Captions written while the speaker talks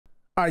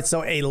All right,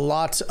 so a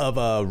lot of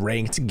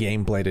ranked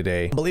gameplay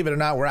today. Believe it or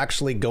not, we're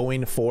actually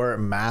going for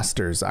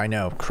masters. I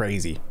know,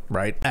 crazy,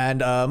 right? And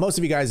most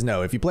of you guys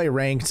know if you play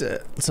ranked,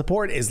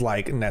 support is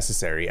like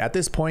necessary. At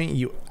this point,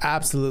 you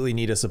absolutely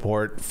need a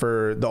support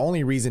for the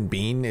only reason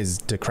being is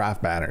to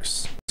craft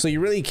banners. So you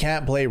really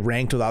can't play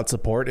ranked without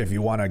support if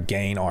you want to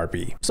gain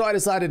RP. So I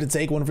decided to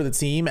take one for the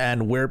team,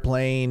 and we're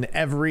playing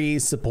every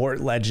support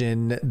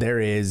legend there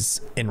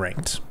is in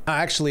ranked. I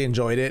actually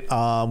enjoyed it,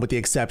 with the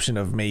exception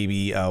of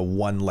maybe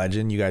one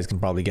legend. You guys can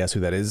probably guess who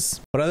that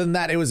is. But other than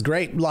that, it was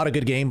great. A lot of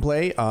good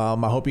gameplay.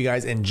 I hope you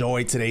guys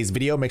enjoyed today's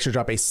video. Make sure to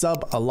drop a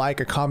sub, a like,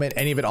 a comment.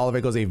 Any of it, all of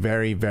it goes a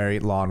very, very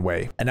long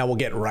way. And now we'll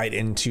get right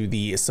into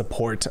the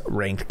support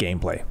ranked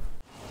gameplay.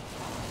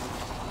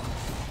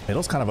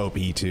 Middle's kind of OP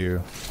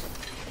too.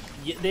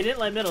 Yeah, they didn't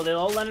land middle. They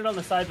all landed on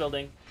the side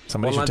building.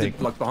 Somebody should take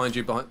like behind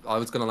you. I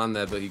was gonna land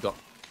there, but he got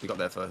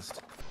there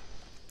first.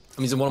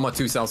 I'm using one of my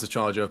 2 cells to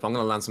charge up. I'm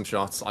gonna land some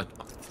shots. I'm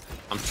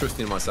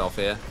trusting myself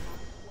here.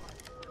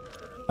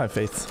 I have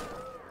faith.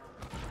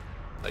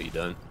 No, you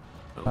don't.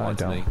 I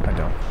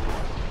don't.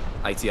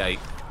 88.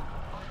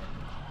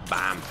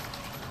 Bam.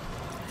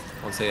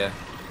 One's here.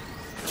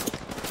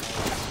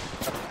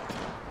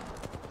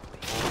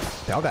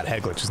 They all got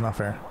head glitches. Not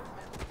fair.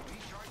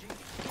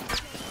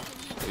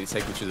 These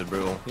head glitches are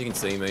brutal. You can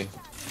see me.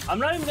 I'm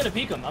not even gonna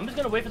peek them. I'm just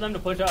gonna wait for them to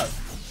push up.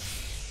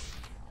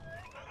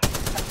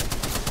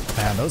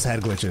 Man, those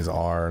head glitches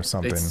are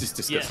something. It's just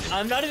disgusting. Yeah,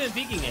 I'm not even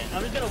peeking it.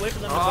 I'm just gonna wait for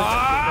them to push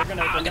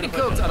up. I'm getting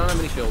cooked. I don't have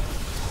any shield.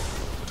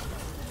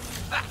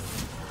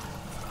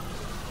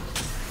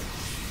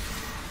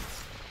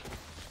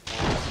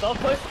 Self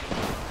push.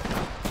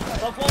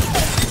 Self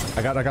one.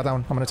 I got that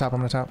one. I'm gonna tap.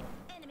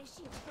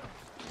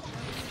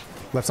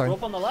 Left side.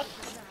 Rope on the left.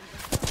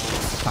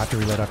 I have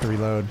to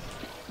reload.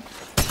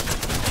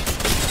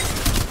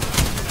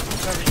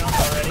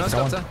 Nice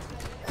doctor.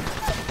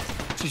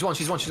 She's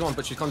one,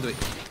 but she can't do it.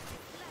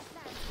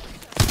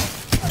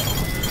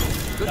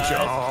 Good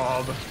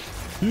job.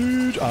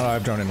 Huge.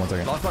 I've drawn in 1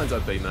 second. Lifeline's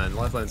OP, man.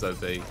 Lifeline's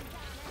OP.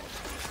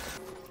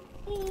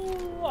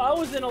 Ooh, I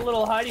was in a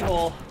little hidey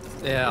hole.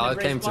 Yeah, I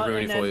came to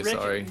ruin it for you,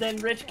 sorry. Then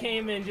Rich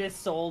came and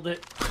just sold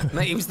it.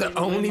 Mate, it was the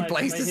only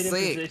place to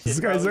see it. This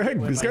guy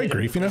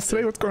griefing us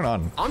today? What's going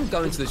on? I'm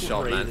going to the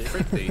shop, man.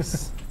 Frick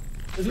these.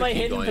 This is my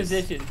hidden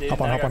position, dude.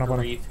 Hop on.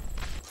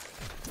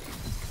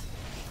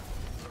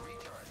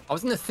 I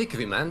was in the thick of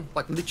it, man.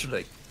 Like,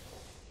 literally.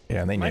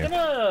 Yeah, and they knew. Am I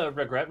gonna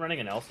regret running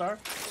an L-Star?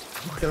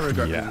 I'm gonna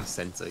regret being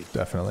Senti.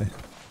 Definitely.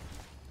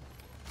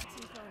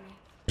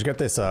 Just get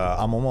this.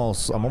 I'm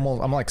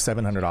like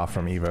 700 off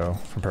from Evo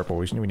from purple.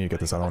 We need to get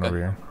this other one over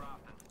here.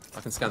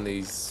 I can scan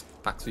these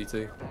packs for you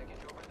too.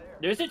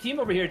 There's a team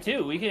over here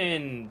too. We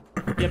can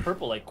get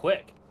purple like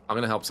quick. I'm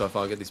gonna help so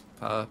far. Get this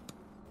perp.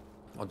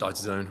 I'll die to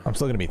zone. I'm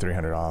still gonna be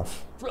 300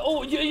 off.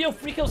 Oh, yo,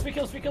 free kills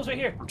right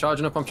here. I'm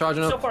charging up.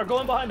 So far,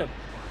 going behind him.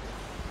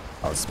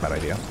 Oh, it's a bad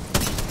idea.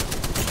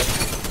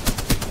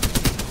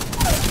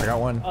 I got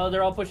one. Oh,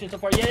 they're all pushing so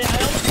far. Yeah, I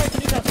almost tried to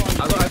do that one.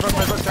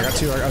 I got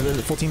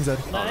 2. Full team's dead.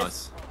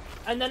 Nice.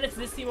 And then it's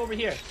this team over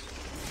here.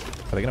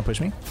 Are they gonna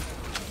push me?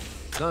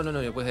 No,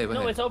 we're here.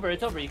 No, it's over. You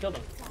killed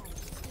them.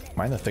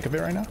 Am I in the thick of it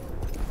right now?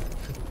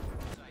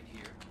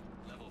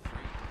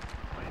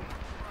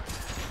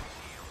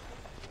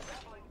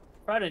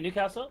 Right at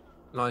Newcastle.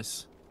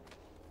 Nice.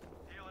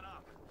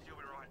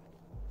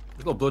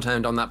 There's a little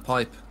bloodhound on that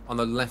pipe on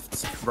the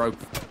left rope.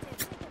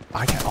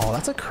 I can't. Oh,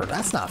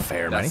 that's not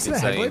fair, man. You see the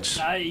head glitch?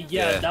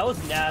 Yeah, that was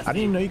nasty. I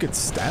didn't even know you could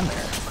stand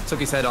there. Took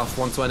his head off.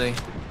 120.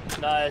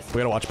 Nice. We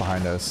gotta watch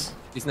behind us.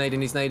 He's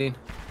nading.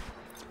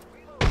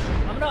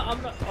 I'm not.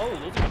 Oh,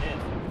 those are in.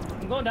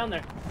 I'm going down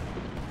there.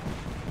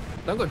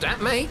 Don't go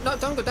down, mate. No,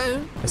 don't go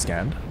down. I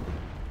scanned.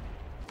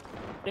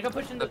 They got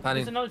pushing.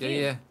 There's another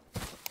team. Yeah.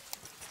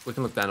 We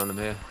can look down on him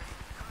here.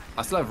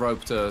 I still have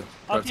rope to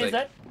rotate.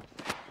 That?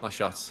 Nice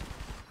shots.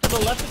 To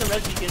the left of the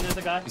red beacon, there's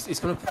a guy. He's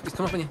coming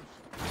up on you.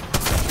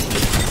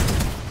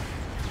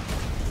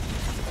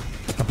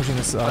 I'm pushing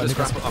this. I just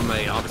grasped on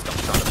me. I just got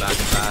shot at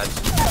bad.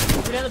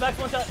 We're down the back,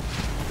 one shot.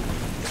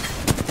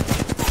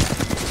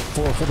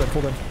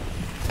 Full dead.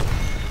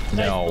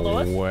 Nice,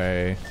 no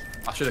way.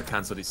 I should have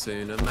cancelled it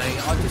sooner,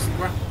 mate. I just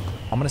grabbed.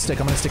 I'm gonna stick.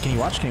 Can you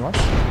watch?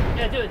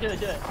 Yeah, do it.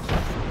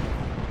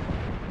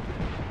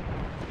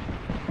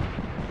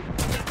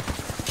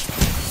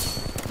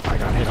 I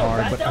got hit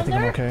hard, but I think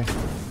I'm okay.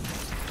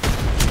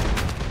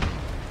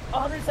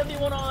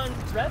 171 on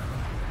ref.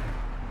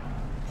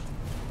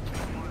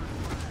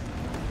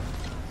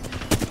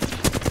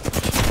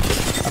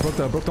 I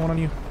broke the one on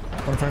you.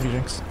 One in front of you,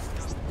 Jinx.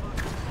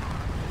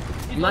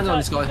 I'm landing on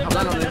this guy. I'm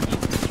landing on him.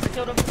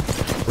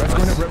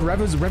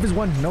 Rev is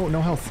 1.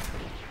 No health.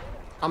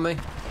 On me.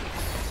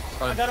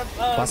 I got him.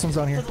 Last one's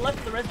down here. To the left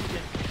of the red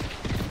beacon.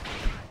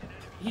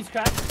 He's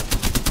cracked.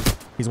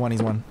 He's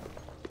one.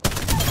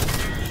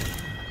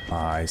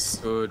 Nice.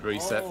 Good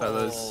reset,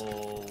 fellas.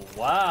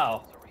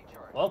 Wow.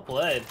 Well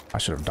played. I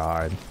should have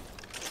died.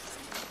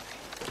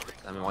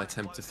 Damn it, my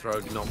attempt to throw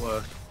did not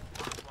work.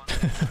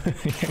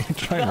 You're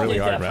trying really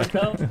hard, man.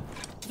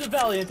 It's a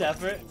valiant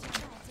effort.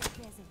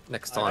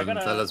 Next time,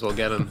 fellas, we'll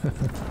get him.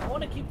 I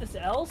want to keep this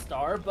L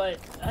star, but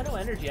I know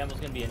energy ammo's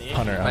gonna be an issue.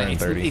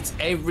 130. It's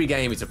every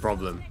game. It's a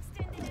problem.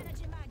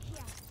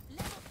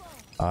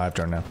 I have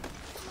drone now.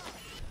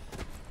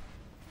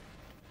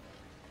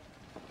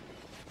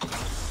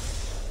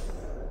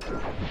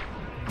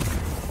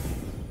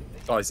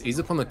 Guys, he's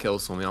up on the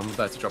kills for me. I'm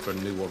about to drop a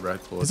new world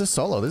record. This is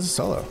solo. This is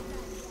solo.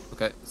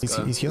 Okay, He's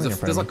healing in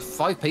front There's of like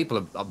 5 people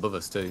above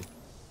us too.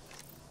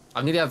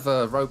 I need to have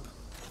rope.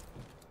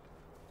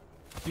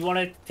 You want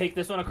to take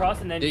this one across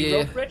and then you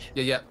rope, Rich?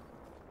 Yeah.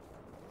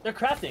 They're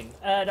crafting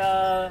at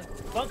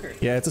bunker.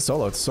 Yeah, it's a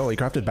solo. It's a solo. He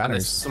crafted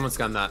banners. Someone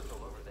scan that.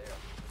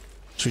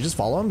 Should we just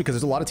follow him? Because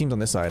there's a lot of teams on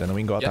this side, and then we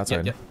can go out that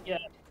side. Yeah,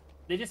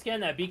 they just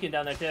scanned that beacon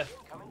down there too.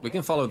 We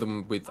can follow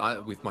them with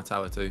my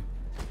tower too.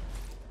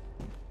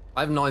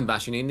 I have 9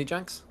 bash. You need any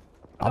janks?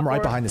 I'm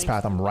right behind this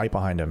path. I'm right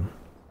behind him.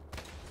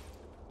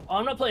 Oh,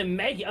 I'm not playing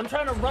Maggie. I'm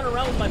trying to run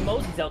around with my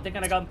Moses out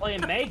thinking I'm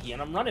playing Maggie,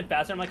 and I'm running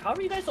faster. I'm like, how are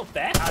you guys so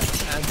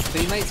fast? And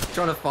teammates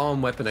trying to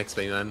farm weapon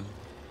XP, man.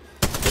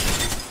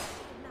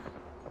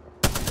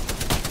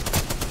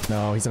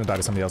 No, he's gonna die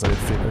to somebody else. I did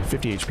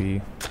 50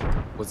 HP.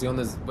 Was he on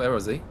this? Where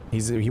was he?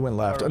 He went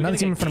left. Another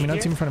team in front of me.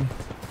 Another team in front of him.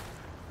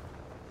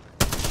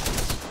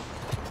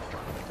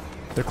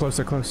 They're close.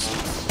 They're close.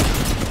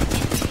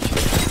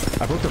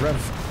 I broke the rev.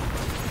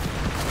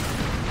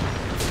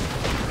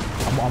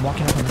 I'm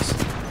walking up on this.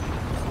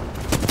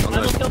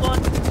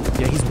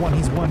 Yeah, he's one.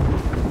 He's one.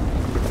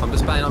 I'm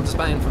just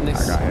buying from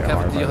this.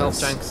 Careful to your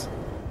health, Janks.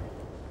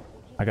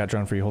 I got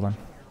drone for you. Hold on.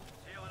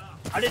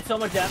 I did so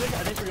much damage.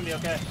 I think we're gonna be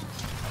okay.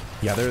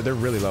 Yeah, they're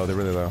really low. They're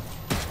really low.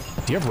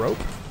 Do you have rope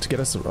to get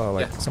us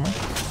somewhere?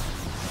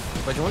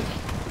 Where'd you want?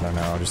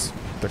 No, just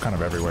they're kind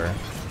of everywhere.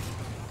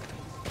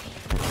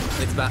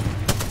 It's back.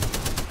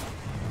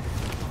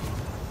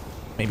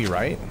 Maybe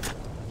right.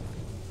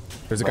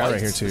 There's a guy right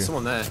here too. There's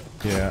someone there.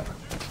 Yeah.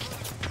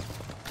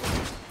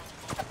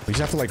 We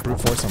just have to like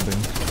brute force something.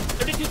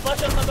 32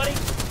 flush on somebody.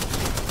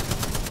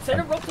 Send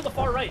a rope to the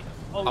far right.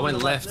 Oh, I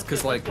went left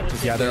because like.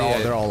 Yeah,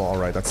 they're all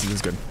right. This is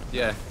good.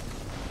 Yeah.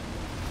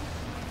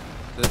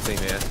 There's a team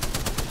here.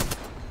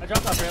 I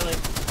dropped off early.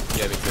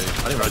 Yeah, me too. I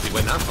didn't realize he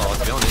went that far,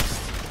 to be honest.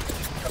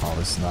 Oh,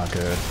 this is not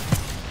good.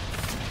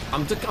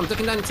 I'm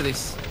ducking down into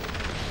this.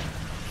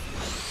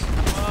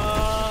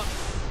 Oh.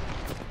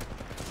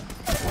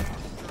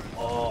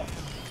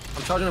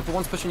 I'm charging up, but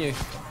one's pushing you. You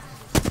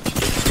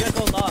guys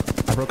hold off.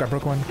 I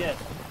broke one. Yeah.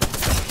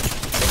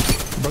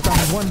 Broke down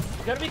one.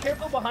 You gotta be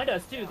careful behind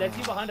us too. That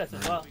team behind us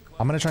as well.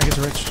 I'm gonna try and get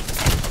to Rich.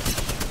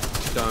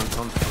 Don't.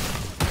 I'm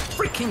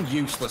freaking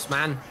useless,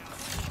 man.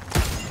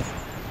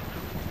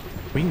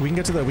 We can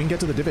get to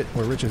the divot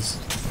where Rich is.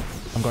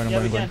 I'm going.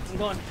 I'm going.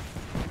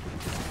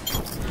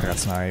 I got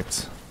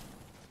sniped.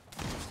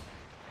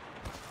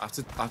 I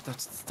have to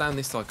stand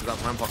this side because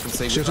that rampart can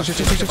see me. Shit.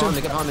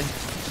 Get behind me.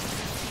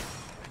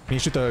 You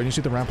shoot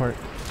the rampart.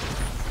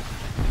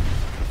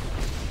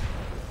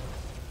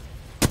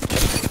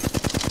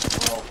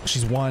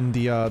 She's won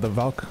the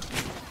Valk.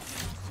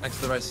 Thanks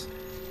for the race.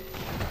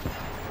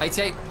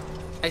 88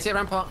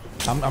 rampart.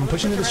 I'm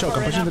pushing to the choke.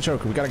 I'm pushing the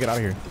choke. We gotta get out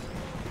of here.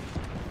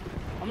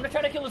 I'm gonna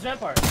try to kill this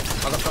rampart. I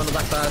got shot on the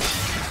back bad.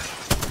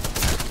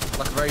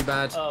 Like very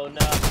bad. Oh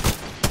no.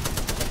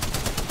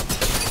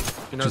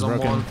 She knows I'm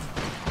one.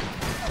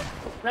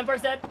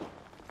 Rampart's dead.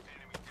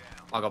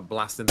 I got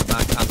blasted in the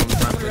back as I'm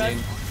trampling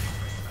in.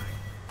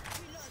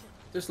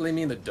 Just leave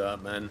me in the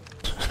dirt, man.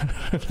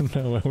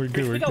 No, we're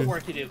good. We got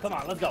work to do. Come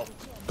on, let's go.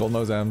 Gold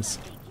nose M's.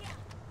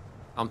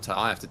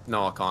 I have to.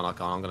 No, I can't.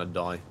 I'm gonna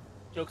die.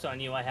 Joke's on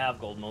you. I have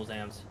gold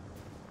Mozams.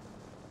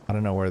 I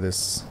don't know where the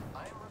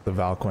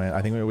Valk went.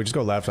 I think we just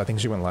go left. I think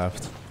she went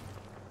left.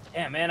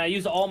 Yeah, man. I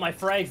used all my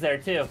frags there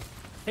too.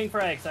 Pink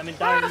frags. I'm in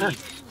dire need.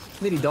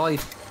 Nearly died.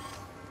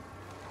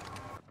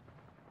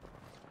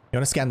 You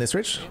want to scan this,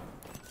 Rich?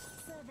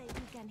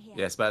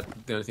 Yeah, it's about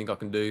the only thing I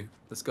can do.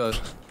 Let's go.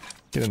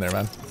 Get in there,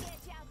 man.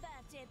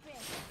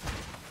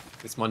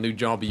 It's my new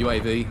job,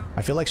 UAV.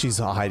 I feel like she's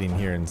hiding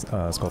here in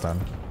Skulltown.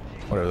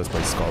 Whatever this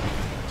place is called.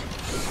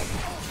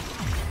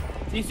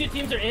 These two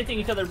teams are inting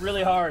each other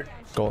really hard.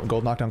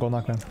 Gold knockdown,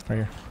 right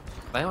here.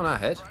 Are they on our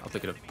head? I'll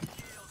pick it up.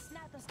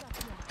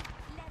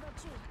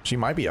 She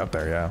might be up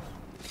there, yeah.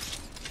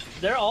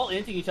 They're all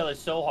inting each other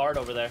so hard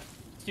over there.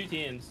 It's two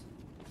teams.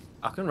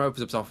 I can rope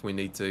us up top if we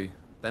need to.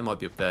 They might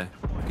be up there.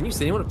 Can you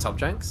see anyone up top,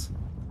 Janks?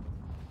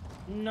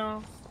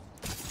 No.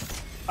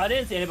 I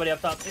didn't see anybody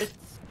up top.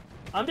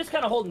 I'm just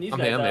kind of holding these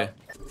guys I'm out. here.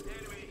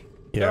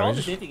 Yeah, they're all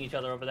just inting each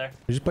other over there.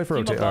 We just play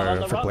for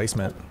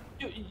placement.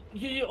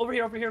 You, over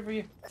here. I'm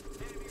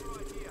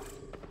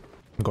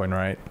going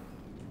right.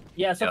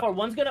 Yeah, so far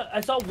one's gonna.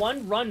 I saw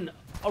one run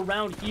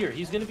around here.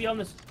 He's gonna be on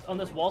this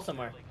wall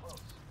somewhere.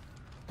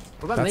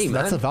 What about me, man?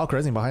 That's the Valk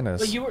resing behind us.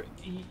 But you were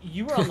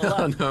on the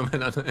left. No,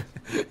 man.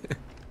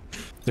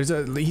 He's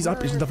up.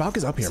 The Valk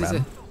is up here, man.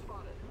 Do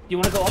you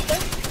want to go up there?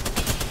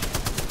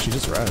 She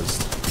just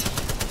rezzed.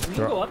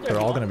 They're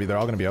all gonna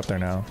be up there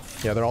now.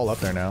 Yeah, they're all up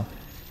there now.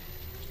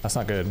 That's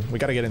not good. We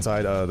gotta get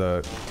inside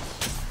the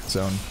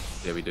zone.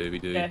 Yeah, we do.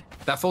 Okay.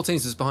 That full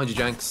team's just behind you,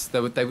 Janks.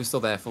 They were still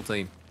there, full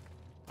team.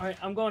 All right,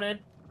 I'm going in.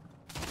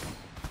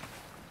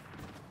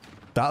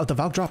 The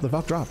Valk dropped. The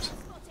Valk dropped.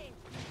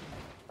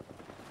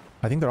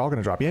 I think they're all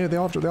gonna drop. Yeah, they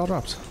all dropped.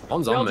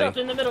 One's They're all on me. dropped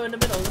in the middle.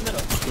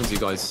 One's you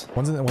guys.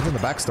 One's in the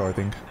back store, I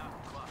think.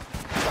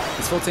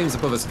 This full team's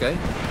above us, okay?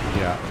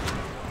 Yeah.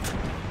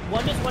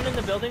 One just went in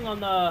the building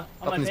on Up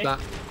my in his page. back.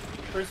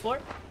 First floor.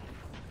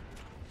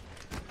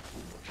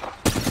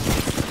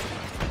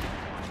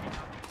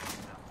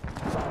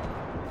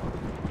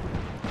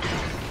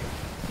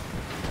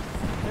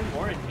 Is there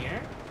more in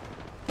here?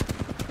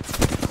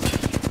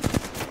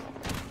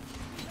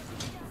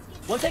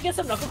 Once I get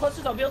some knuckle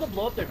clusters, I'll be able to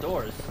blow up their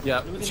doors.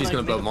 Yeah, We can, she's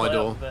gonna make blow a up my play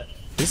door. off of it.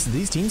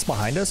 These teams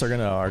behind us are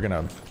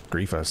gonna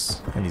grief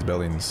us in these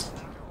buildings.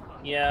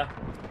 Yeah.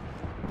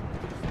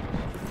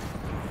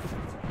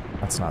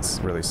 That's not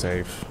really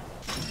safe.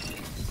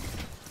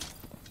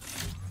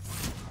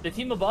 The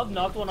team above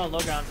knocked one on low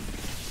ground.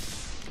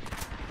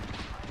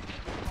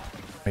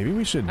 Maybe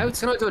we should. How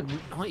can I do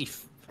a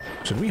knife?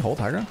 Should we hold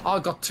high ground? Oh, I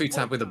got 2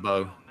 tapped with a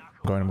bow.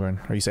 I'm going.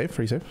 Are you safe?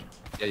 Are you safe?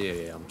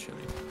 Yeah, I'm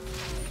chilling.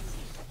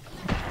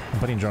 I'm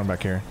putting drone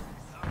back here.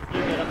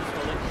 You're good, I'm just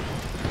holding.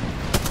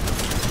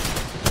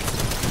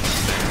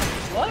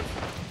 What?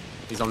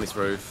 He's on this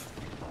roof.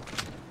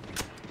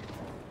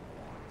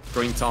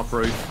 Green top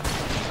roof.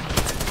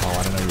 Oh,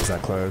 I didn't know he was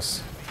that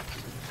close.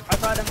 I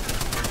tried him.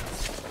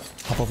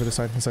 Hop over this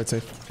side. This side's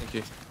safe. Thank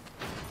you.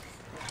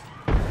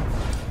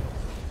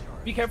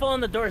 Be careful on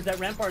the doors. That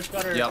rampart's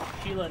got her Yep.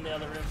 Sheila in the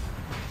other room.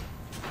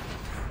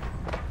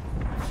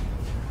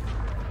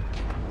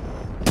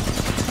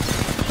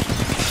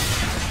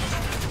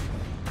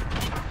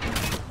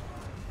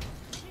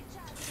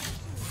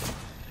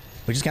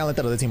 We just can't let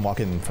that other team walk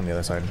in from the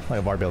other side, like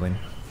of our building.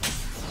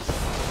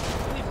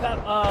 Okay, so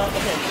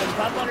the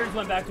Pathfinders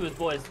went back to his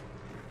boys.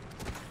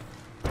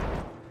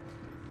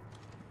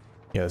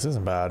 Yeah, this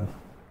isn't bad.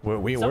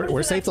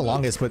 We're safe the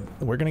longest, but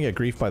we're gonna get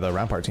griefed by the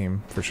Rampart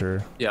team for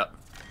sure. Yeah.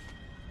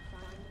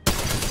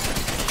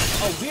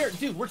 Oh, weird.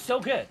 Dude, we're so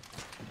good.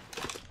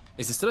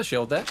 Is there still a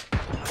shield there?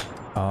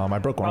 I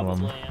broke one of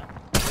Probably, them. yeah.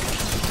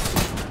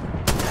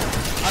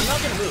 I'm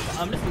not gonna move.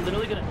 I'm just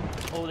literally gonna...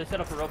 Oh, they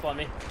set up a rope on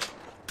me.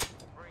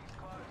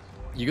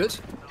 You good?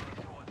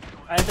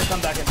 I have to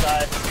come back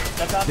inside.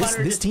 That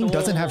Pathfinder This just team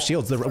doesn't stole- have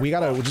shields.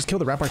 We'll just kill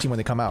the Rampart team when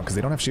they come out because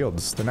they don't have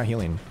shields. They're not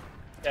healing.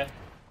 Okay.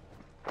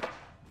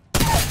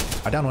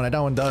 I down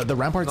one. The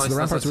Rampart's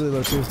Nice. really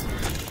low too.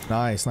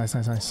 Nice.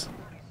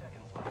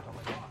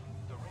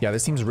 Yeah,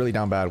 this team's really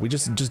down bad. We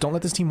just don't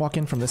let this team walk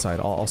in from this side.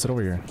 I'll sit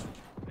over here.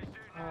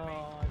 Oh,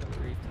 I got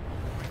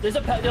griefed. There's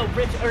a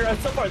Rich,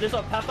 so far, there's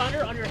a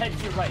Pathfinder on your head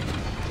to your right.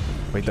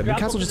 Wait, the grappled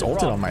Newcastle to just the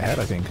ulted rock. on my head,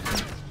 I think.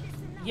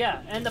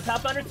 Yeah, and the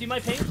Pathfinder, see my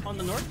ping on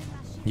the north?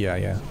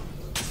 Yeah.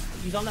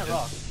 He's on that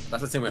rock.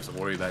 That's the thing we have to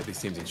worry about. These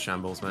teams in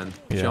shambles, man.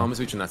 Yeah. Charm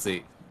switch and that's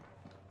it.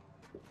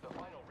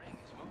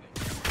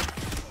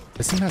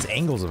 This team has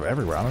angles of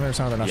everywhere. I don't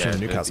understand how they're not showing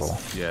Newcastle.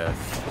 Yeah.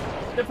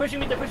 They're pushing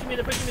me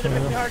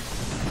hard.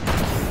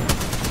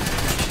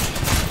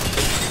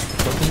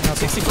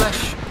 60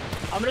 flash.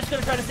 I'm just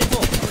gonna try to stay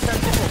full.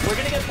 We're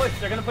gonna get pushed.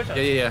 They're gonna push us.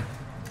 Yeah.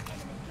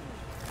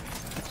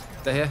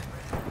 They're here.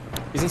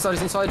 He's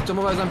inside.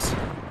 Double lamps.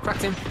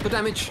 Cracked him. Good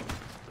damage.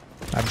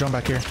 I've drawn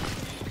back here.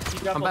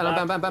 He I'm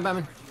grappled back. bam.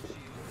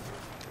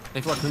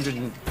 Aim for like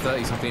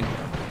 130 something.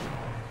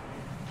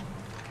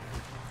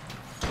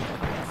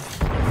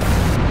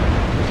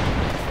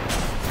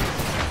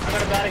 I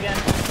got a bat again.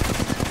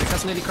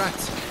 That's nearly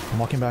cracked. I'm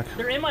walking back.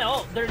 They're in my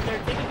ult. They're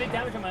taking big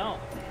damage on my ult.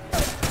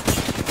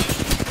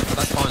 But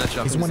that's fine,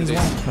 actually. He's one.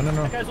 No.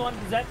 That guy's one.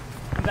 Zed.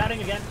 I'm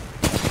batting again.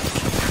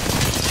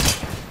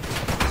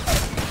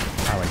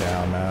 I went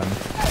down, man.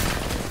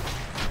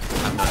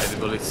 I'm not heavy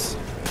bullets.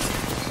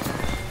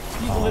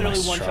 He's Oh, literally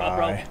nice one shot,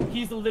 try. bro.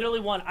 He's literally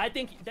one. I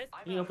think that's...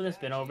 Can you open this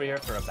bin over here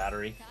for a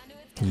battery?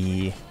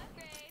 Yeah.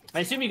 I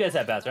assume you guys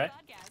have bats, right?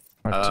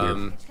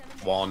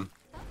 One.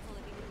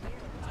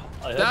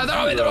 I They're have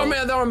on me.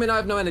 zero. I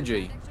have no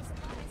energy.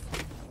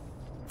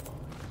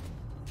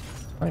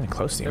 Not even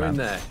close to you, They're man.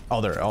 in there.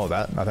 Oh, that.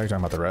 I thought you were talking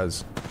about the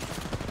res.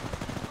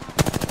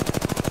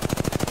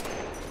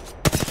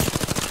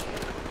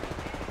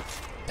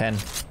 Ten.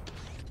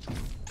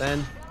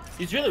 Then.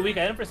 He's really weak.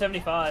 I hit him for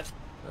 75.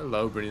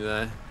 Hello, Bruni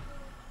there.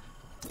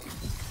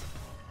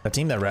 The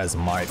team that res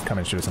might come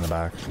and shoot us in the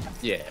back.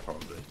 Yeah,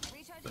 probably.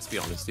 Let's be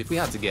honest. If we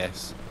had to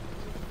guess.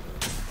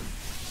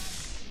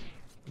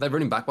 Are they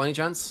running back by any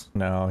chance?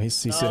 No,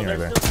 he's No, sitting right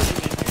they're there. still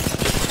sitting in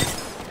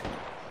here.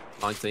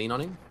 19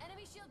 on him.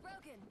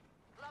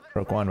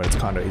 Broke one, but it's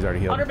Condo. He's already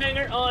healed.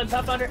 Underbanger. Oh, and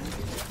Pathfinder.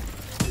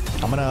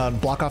 I'm gonna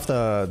block off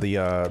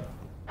the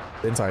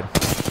inside.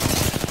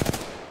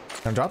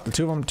 And drop the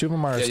two of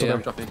them are still Yeah, I'm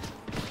there. dropping.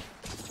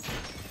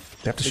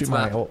 They have to shoot It's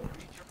my Matt. ult.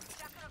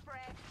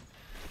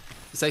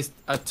 Say,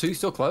 are 2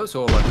 still close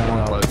or like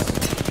 1 close?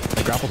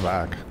 They grappled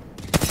back.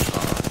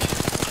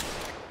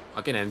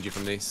 I get energy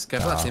from this.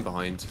 Careful that team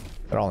behind.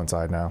 They're all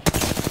inside now.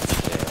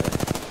 Yeah.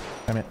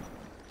 Damn it.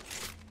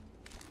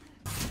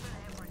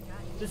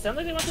 Does it sound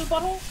like they went to the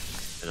butthole?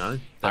 You know?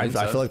 I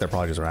feel like they're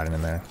probably just riding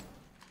in there.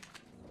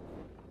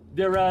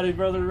 They're riding,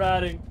 brother,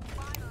 riding.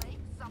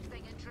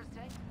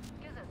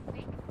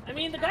 I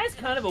mean, the guy's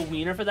kind of a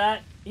wiener for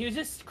that. He was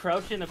just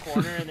crouched in the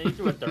corner and then he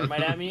threw a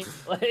thermite at me.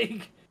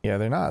 Like. Yeah,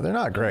 they're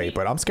not great,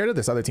 but I'm scared of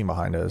this other team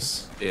behind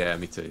us. Yeah,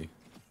 me too.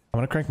 I'm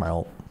gonna crank my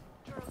ult.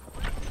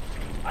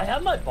 I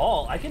have my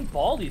ball. I can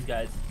ball these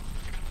guys.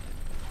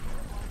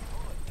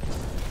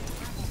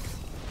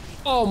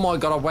 Oh my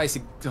god, I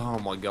wasted. Oh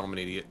my god, I'm an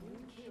idiot.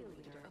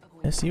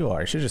 Yes, you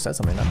are. You should have just said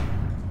something now.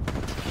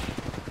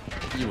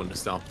 You wouldn't have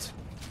stopped.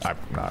 I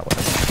wouldn't.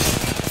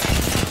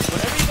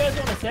 Whatever you guys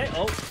want to say.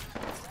 Oh.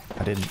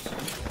 I did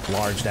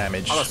large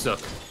damage. I got stuck.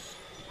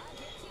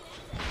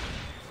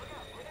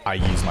 I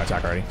used my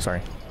attack already.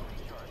 Sorry.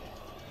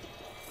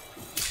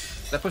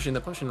 They're pushing a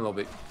little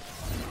bit.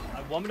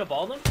 I want me to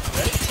ball them?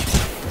 Ready?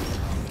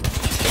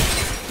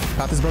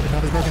 Path is broken.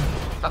 Path is broken.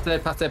 Path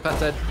dead, path dead, path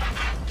dead.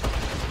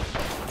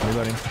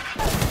 Reloading.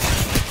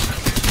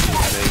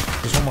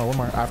 There's one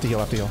more. I have to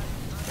heal,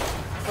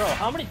 Bro,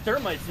 how many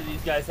thermites do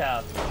these guys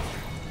have?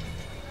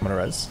 I'm gonna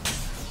res.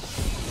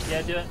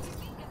 Yeah, do it.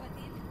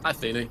 Hi,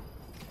 Feeny. You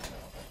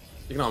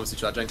can almost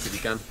try Jenks if you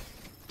can.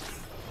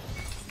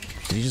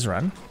 Did you just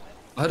run?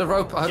 I heard a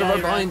rope. I heard a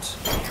rope behind.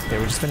 Okay,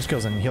 we just finished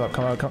kills and heal up.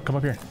 Come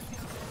up here.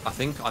 I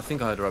think I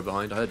heard a rope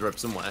behind. I heard a rope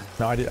somewhere.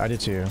 No, I did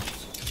too.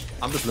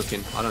 I'm just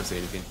looking. I don't see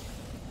anything.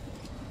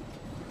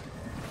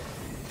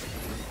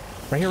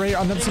 Right here,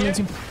 on the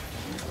team.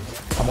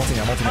 I'm ulting.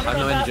 I have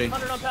no energy.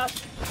 100 on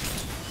pass.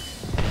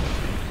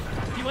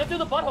 He went through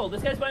the butthole.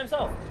 This guy's by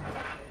himself.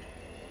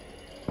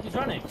 He's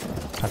running. I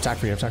have attack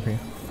for you.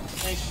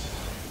 Thanks.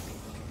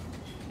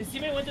 His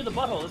teammate went through the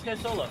butthole. This guy's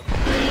solo.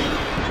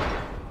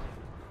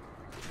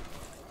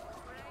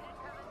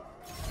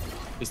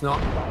 He's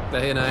not.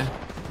 They're here now.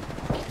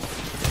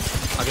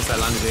 I guess they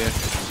landed here.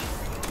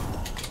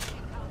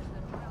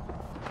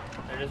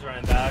 They're just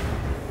running back.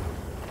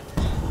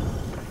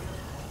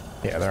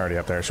 Yeah, they're already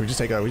up there. Should we just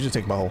take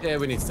butthole? Yeah,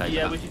 we need to take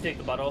Yeah, that. we should take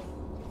the butthole.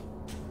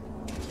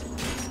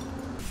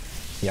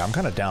 Yeah, I'm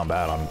kind of down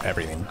bad on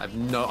everything. I have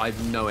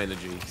no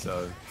energy,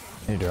 so.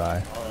 Neither do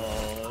I.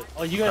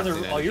 Oh, you guys are.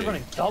 Oh, you're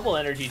running double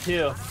energy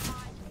too.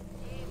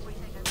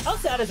 How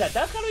sad is that?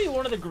 That's gotta be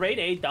one of the grade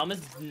A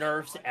dumbest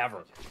nerfs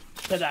ever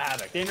to the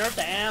Havoc. They nerfed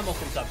the ammo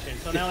consumption,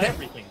 so now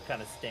everything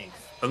kind of stinks.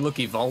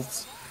 Unlucky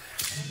Vault.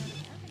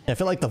 I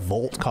feel like the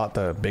Volt caught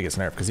the biggest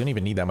nerf because you don't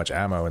even need that much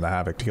ammo in the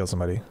Havoc to kill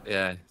somebody.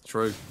 Yeah,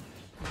 true.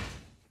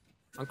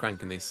 I'm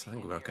cranking this. I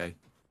think we're okay.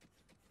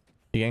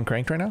 You getting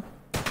cranked right now?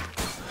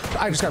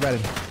 I just got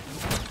ratted.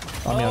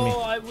 On me.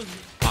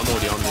 I'm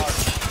already on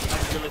this.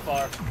 I'm really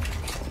far.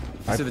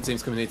 I see the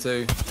team's coming here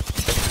too.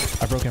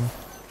 I broke him.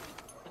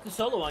 It's a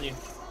solo on you.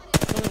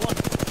 It's only one.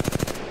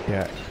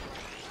 Yeah.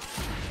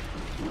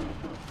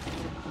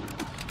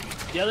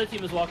 The other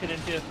team is walking in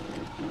too.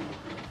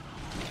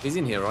 He's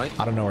in here, right?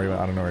 I don't know where he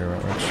went.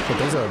 Rich. But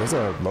there's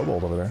a low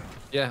bolt over there.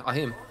 Yeah, I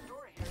hear him.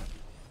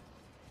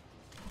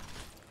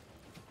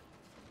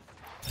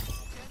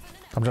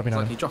 I'm jumping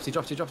on him. He drops.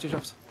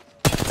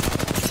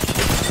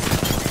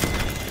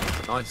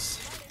 Nice.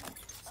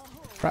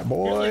 Rat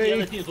Here's like the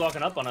other boy. team's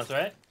walking up on us,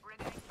 right?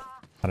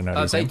 I don't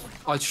know.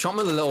 I shot them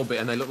a little bit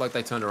and they look like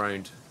they turned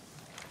around.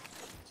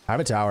 I have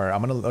a tower.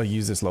 I'm gonna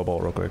use this low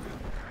bolt real quick.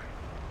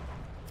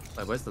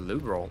 Wait, where's the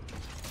loot roll?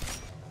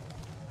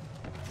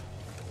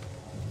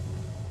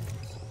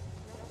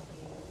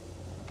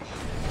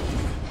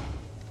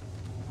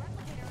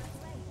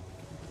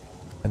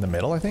 In the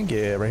middle, I think.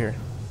 Yeah, right here.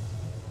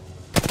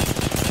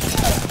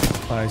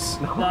 Nice.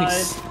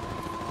 Nice.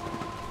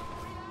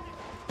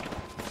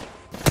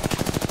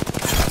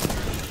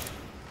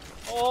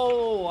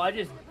 Oh,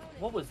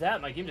 what was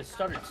that? My game just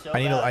started so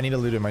I bad. need to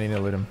loot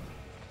him.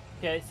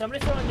 Okay,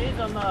 somebody's throwing nades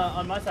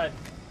on my side.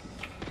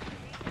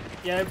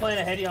 Yeah, they're playing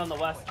a heady on the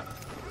west. This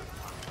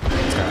guy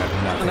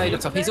had nothing. No,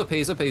 he's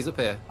up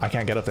here. I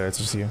can't get up there. It's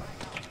just you.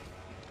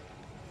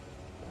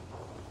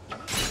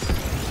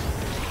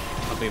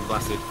 I'm being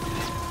blasted.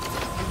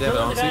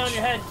 Killing the guy on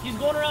your head. He's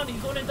going around.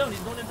 He's going in zone.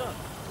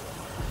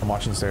 I'm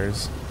watching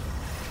stairs.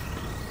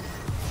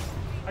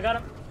 I got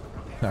him.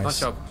 Nice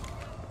job.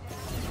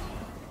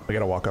 We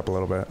gotta walk up a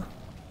little bit.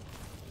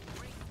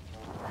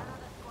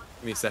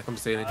 Give me a sec, I'm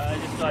seeing it. I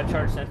just got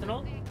charged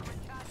sentinel.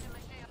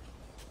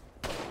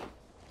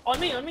 On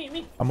me.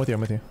 I'm with you.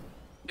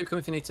 Keep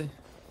coming if you need to.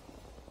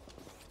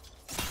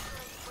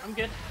 I'm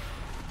good.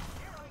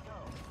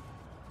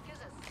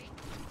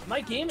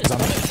 My game is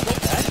running so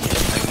bad here.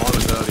 Mine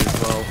was early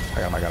as well.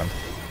 I got him.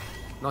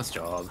 Nice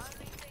job.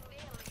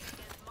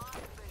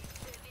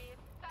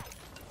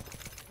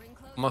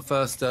 My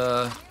first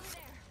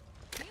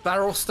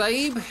barrel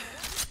stave.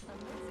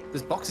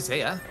 There's boxes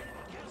here.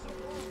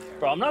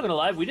 Bro, I'm not gonna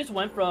lie. We just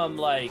went from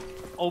like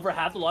over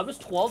half the lobby. There's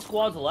 12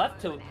 squads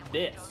left to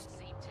this.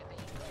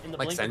 In the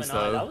Makes blink sense, of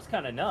an eye. though. That was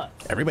kind of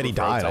nuts. Everybody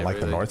died on like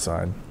the north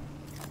side.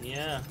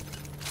 Yeah.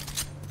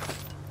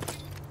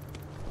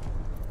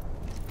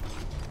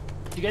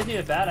 You guys need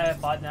a bat? I have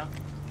 5 now.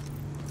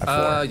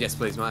 Yes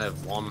please, mate. I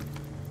have 1.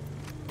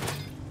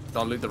 Did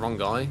I loot the wrong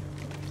guy?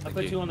 I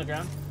put 2 on the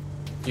ground.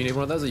 You need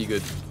one of those, or are you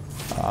good?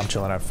 I'm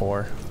chilling at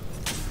 4.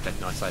 Okay,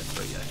 nice. I have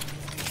 3, yeah.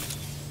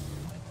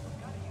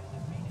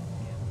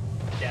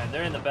 Damn,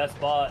 they're in the best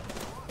spot.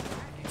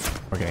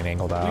 We're getting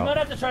angled out. We might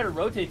have to try to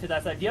rotate to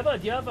that side. Do you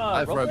have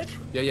a rope bridge?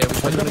 Yeah, yeah.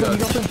 Let me go.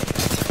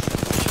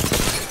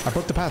 I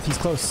broke the path. He's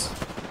close.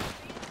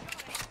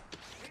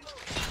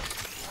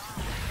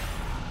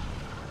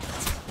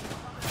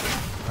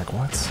 Like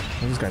what?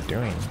 What is this guy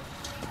doing?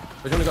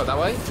 Which one you got, that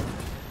way?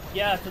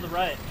 Yeah, to the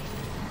right.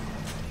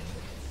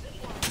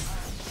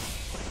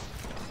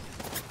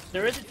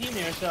 There is a team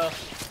here, so.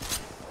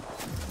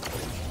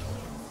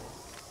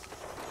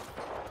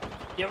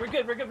 Yeah, we're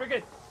good.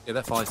 Yeah,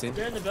 they're fighting.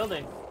 They're in the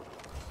building.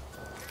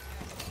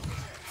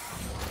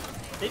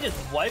 They just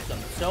wiped them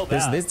so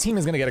bad. This team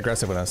is gonna get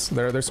aggressive with us.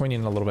 They're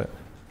swinging a little bit.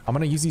 I'm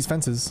gonna use these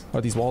fences or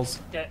these walls.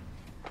 Okay.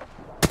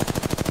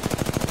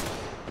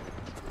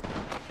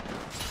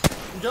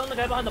 I'm drilling the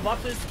guy behind the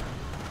boxes.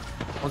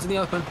 One's in the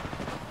open.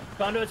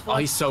 Conduit's Oh,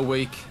 flush. he's so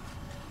weak.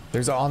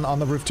 There's on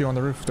the roof too. On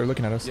the roof, they're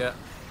looking at us. Yeah.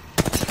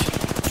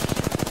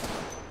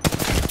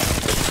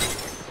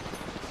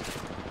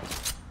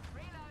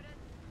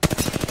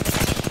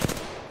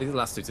 These are the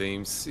last 2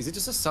 teams. Is it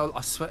just a solo? I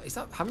swear, is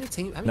that how many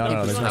teams?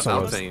 No, there's no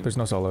solos. There's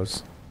no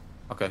solos.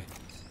 Okay.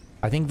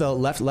 I think the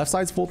left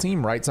side's full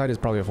team. Right side is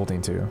probably a full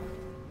team too.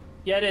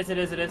 Yeah, it is.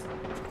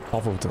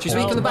 All full team. She's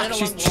weak in the back.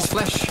 She's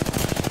flesh.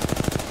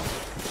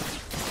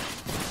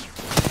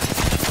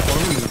 One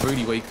of them is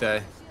really weak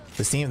there.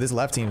 This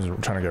left team's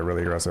trying to get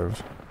really aggressive.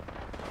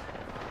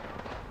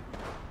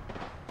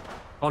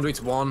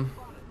 Conduit's 1.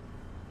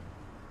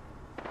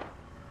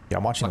 Yeah,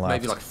 I'm watching Like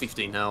left. maybe like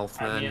 15 health.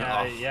 I Man. mean,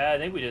 yeah, I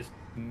think we just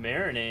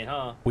marinate,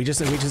 huh? We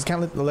just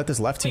can't let this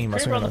left team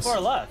Creeper on the far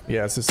left.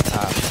 Yeah, it's just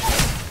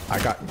I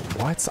got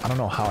what? I don't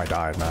know how I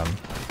died, man.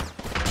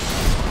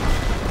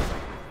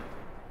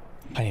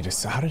 I need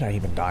to. How did I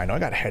even die? I know I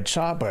got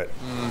headshot, but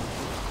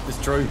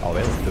It's true. oh,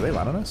 did they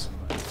land on us?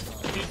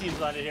 2 teams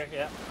landed here.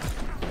 Yeah.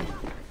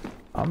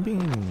 I'm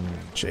being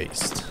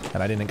chased,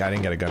 and I didn't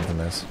get a gun from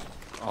this.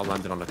 I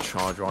landed on a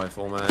charge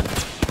rifle, man.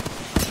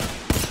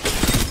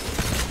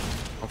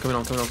 I'm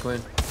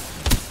coming.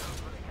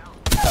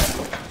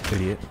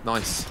 Idiot.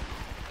 Nice.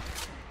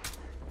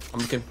 I'm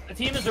looking. The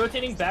team is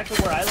rotating back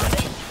to where I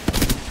landed.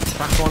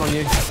 Cracked one on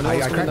you.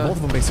 I cracked both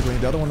of them basically.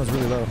 The other one was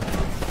really low.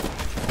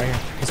 Right here,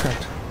 he's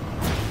cracked.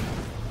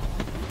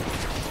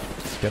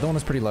 The other one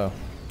was pretty low.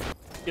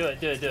 Do it.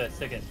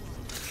 Stick it.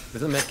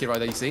 There's a medkit right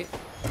there, you see?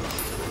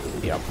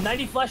 Yep.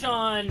 90 flesh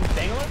on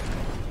Bangalore.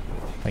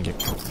 Thank you.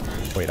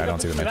 Wait, I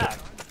don't see the medkit.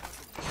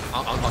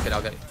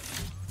 I'll get it.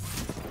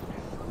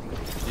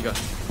 You go.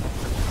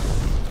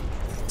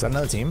 Is that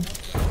another team?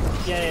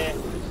 Yeah.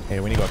 Hey,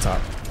 we need to go up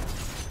top.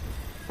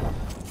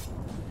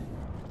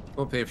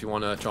 Go up here if you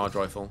want a charge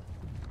rifle.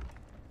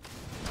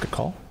 Good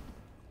call.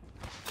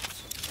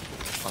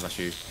 Oh, that's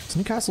you. This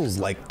Newcastle's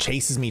like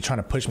chases me, trying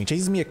to push me.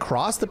 Chases me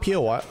across the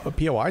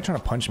POI, trying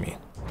to punch me.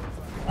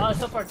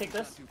 So far, take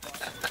this.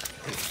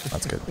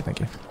 That's good. Thank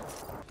you.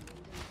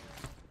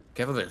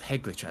 Get a little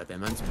head glitch out there,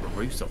 man. It's put the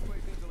roofs up.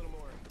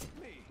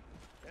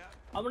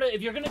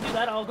 If you're gonna do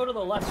that, I'll go to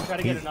the left and try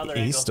to get another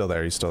angle. He's still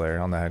there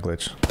on the head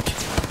glitch.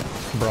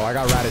 Bro, I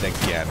got ratted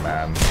again,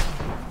 man.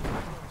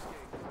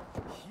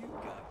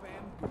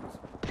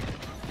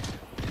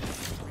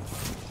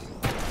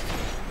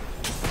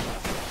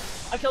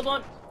 I killed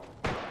one.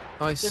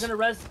 Nice. They're gonna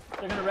res.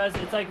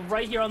 It's like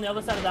right here on the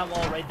other side of that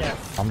wall, right there.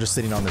 I'm just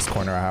sitting on this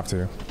corner. I have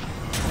to.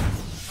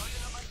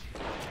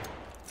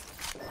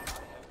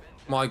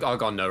 I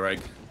got no reg.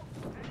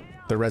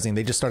 They're rezzing.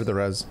 They just started the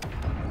res.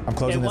 I'm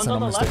closing this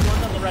one's and on I'm the gonna left, stay.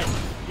 one's on the right.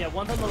 Yeah,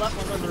 one's on the left,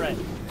 one's on the right.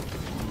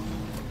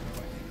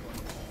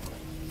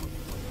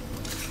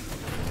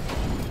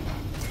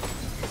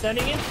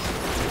 Standing in.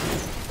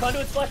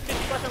 Conduit flush,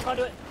 50 flush on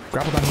conduit.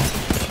 Grapple down here.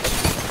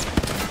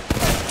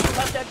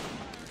 Top deck.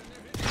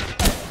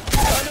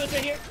 Conduit's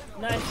right here.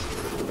 Nice.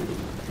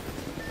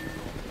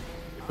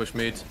 You push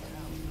mid.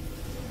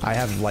 I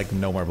have like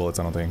no more bullets,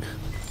 I don't think.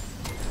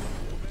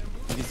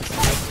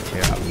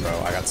 Yeah, bro,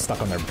 I got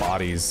stuck on their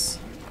bodies.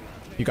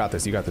 You got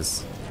this.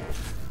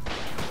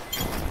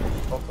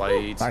 Well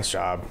played. Nice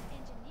job.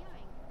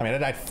 I mean, I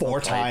died 4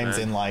 times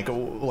in like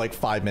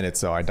 5 minutes,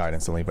 so I died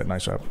instantly, but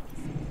nice job.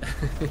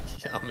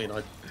 Yeah, I mean,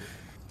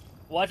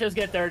 Watch us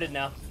get thirded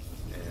now.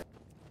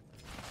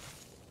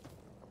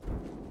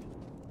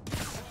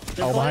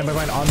 Oh, behind,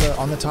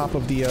 on the top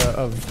of the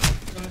I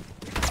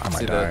might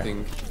see die. that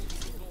thing.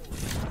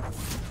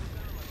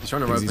 He's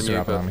trying to rope on He's you,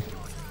 dropping but... on me.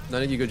 No,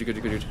 you're good.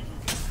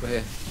 We're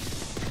here.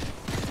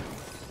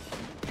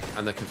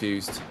 And they're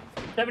confused.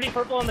 70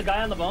 purple on the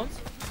guy on the bones.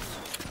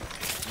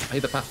 I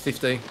hit the path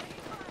 50.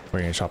 We're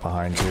getting shot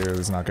behind you. This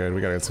is not good.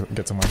 We gotta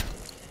get somewhere.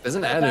 There's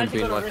an heirloom Pad to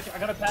go beam, to like... Rich. I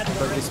got a pad to go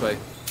Go to this Rich. way.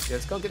 Yeah,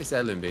 let's go get this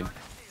heirloom beam.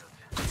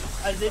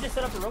 They just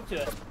set up a rope to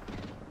it.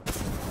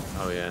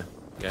 Oh, yeah.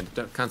 Yeah,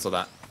 don't cancel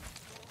that.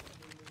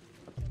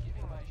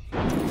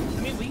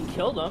 I mean, we can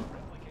kill them.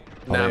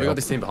 Nah, we yeah. got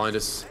this team behind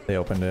us. They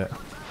opened it.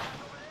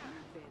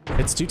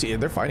 It's 2 teams.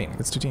 They're fighting.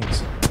 It's 2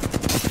 teams.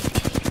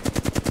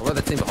 Well,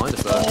 Well, that team behind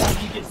us though. Oh,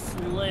 you get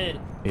slid.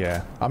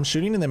 Yeah, I'm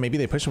shooting and then maybe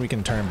they push and we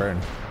can turn and burn.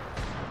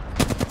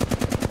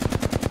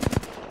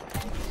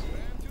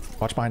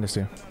 Watch behind us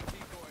too.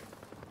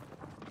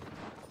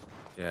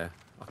 Yeah,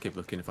 I'll keep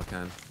looking if I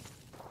can.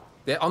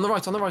 Yeah, on the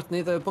right,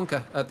 near the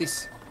bunker.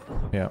 This.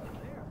 Yeah.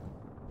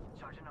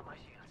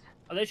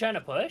 Are they trying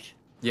to push?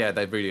 Yeah,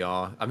 they really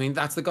are. I mean,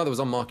 that's the guy that was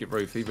on Market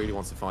Roof. He really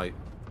wants to fight.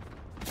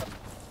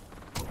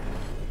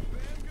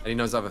 And he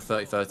knows I have a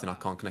 30-30 and I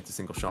can't connect a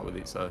single shot with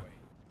it, so...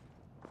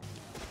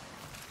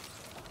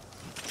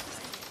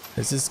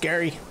 This is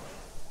scary.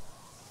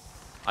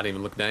 I didn't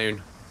even look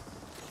down.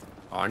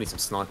 Oh, I need some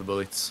sniper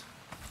bullets.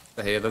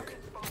 They're here, look.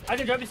 I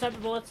can drop you sniper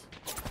bullets.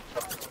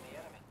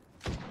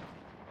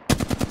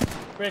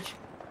 Rich.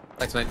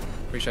 Thanks, mate.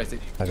 Appreciate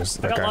it. I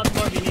just... I got lots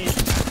more if you need.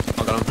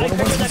 I got him. I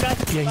critted that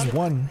guy. Yeah, he's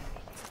one.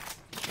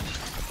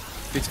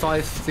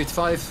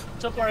 55.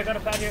 So far, I got a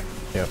pad here.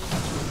 Yep.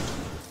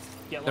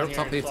 Get They're one up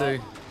top here as well.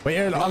 too. Wait,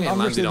 here, Only I'm Rich.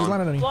 landed There's on.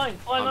 landed on me. Flying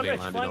I'm on being Rich,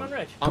 landed flying on. on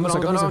Rich. I'm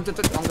Come on,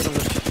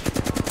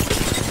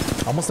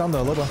 Almost down the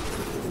Loba.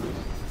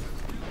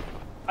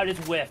 I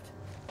just whiffed.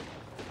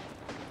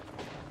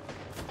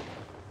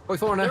 Boy,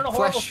 4 They're in now. a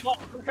horrible Flash.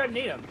 spot. I'm trying to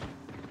need him.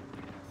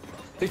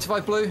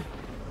 55 blue.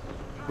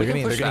 They're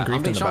getting push that. I'm griefed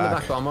being in the shot in the back.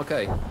 back, but I'm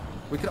okay.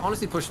 We could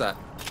honestly push that.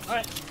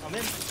 Alright, I'm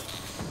in.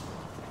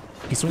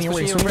 He's swinging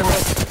away. Pushing He's swinging you, away.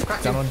 Red.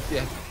 Crack Down him. one.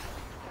 Yeah.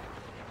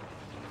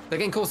 They're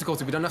getting closer.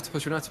 We don't have to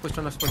push. Don't have to push.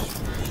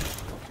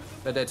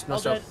 They're dead. Nice All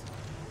job. dead.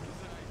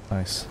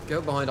 Nice. Get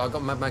up behind. I've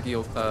got Mad Maggie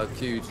or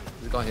queued.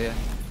 There's a guy here.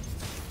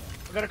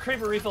 I got a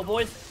creeper refill,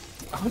 boys.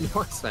 Oh,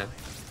 nice, man.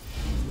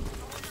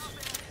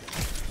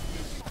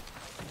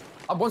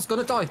 One's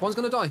gonna die.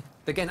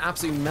 They're getting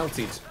absolutely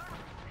melted.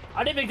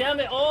 I didn't make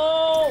damage.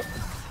 Oh!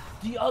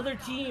 The other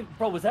team.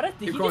 Bro, was that a... Did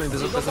Keep he going,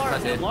 just there's single a fire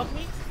pad here. handlock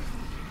me?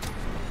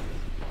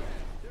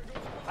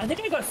 I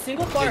think I got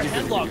single fire Yeah, you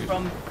did, handlock you did.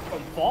 from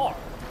far.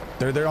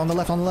 They're on the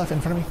left, in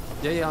front of me.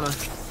 Yeah, I know.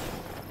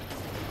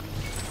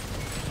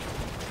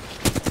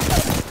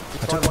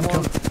 I took one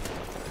kill.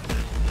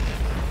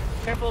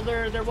 Careful,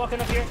 they're walking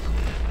up here.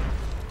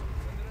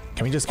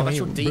 Can we that's brute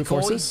your decoy?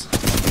 force this?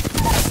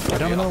 Oh,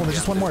 no, there's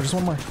just one more,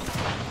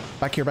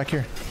 Back here. He's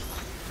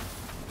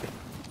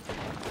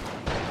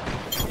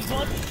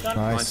one. Done.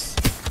 Nice.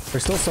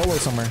 They're still solo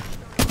somewhere.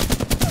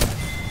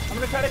 I'm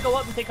gonna try to go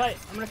up and take height.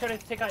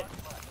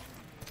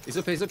 He's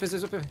up here.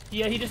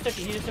 Yeah, he just took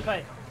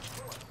height.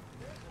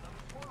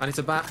 I need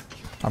to bat.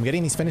 I'm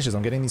getting these finishes.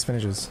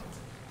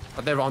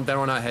 But they're on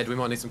our head. We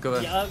might need some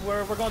cover. Yeah,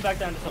 we're going back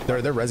down to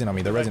something. They're rezzing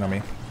on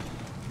me.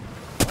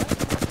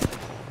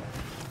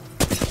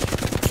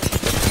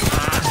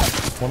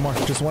 One more.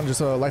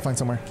 Just a lifeline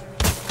somewhere.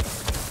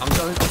 I'm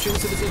shooting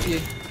to the CG.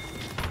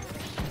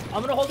 I'm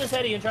gonna hold this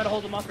heady and try to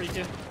hold him off for you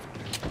too.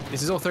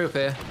 This is all three up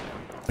here.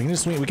 We can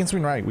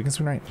swing right.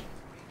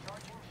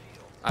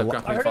 I have I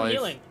grappling heard him 5.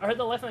 healing. I heard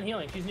the left one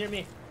healing. She's near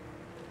me.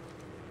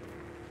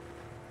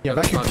 Yeah,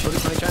 back here. Nice.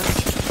 Bullet, any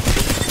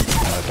chance?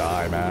 I'm gonna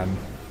die, man.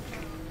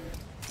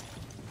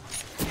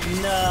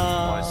 No,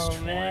 Nice try,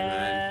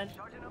 man.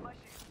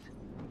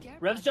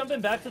 Rev's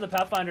jumping back to the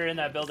Pathfinder in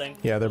that building.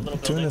 Yeah, they're The little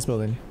two in this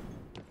building.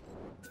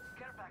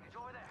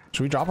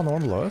 Should we drop on the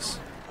one below us?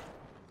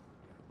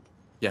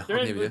 Yeah, They're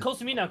I'm here with you. close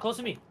to me now. Close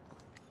to me.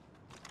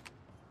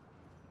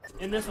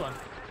 In this one.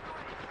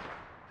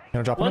 You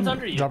know, drop One's on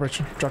under you. Drop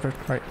it.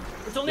 Right.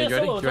 It's only Yeah, a you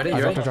ready? solo. You ready? It's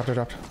You only a ready? solo.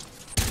 Dropped.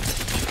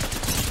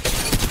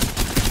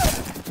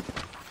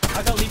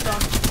 I got leaped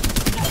on.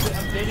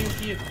 I'm baiting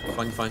with you.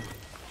 Fine.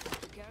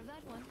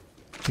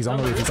 He's on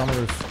the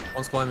roof.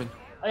 One's climbing.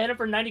 I hit him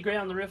for 90 gray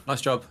on the roof. Nice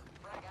job.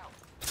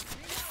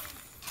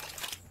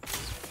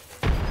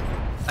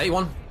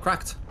 81.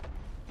 Cracked.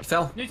 He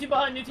fell. New team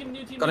behind. New team.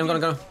 Got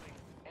him.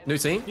 New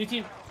team. New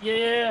team.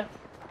 Yeah.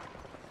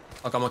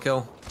 I got my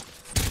kill.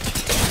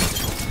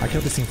 I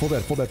killed this team. Full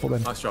dead.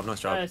 Nice job.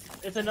 Nice.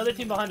 It's another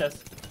team behind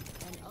us.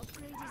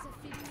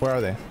 Where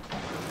are they?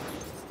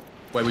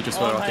 Where we just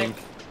Oh, were, I hi. think.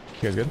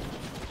 You guys good?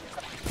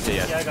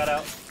 Yeah, I got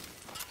out.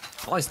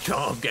 Nice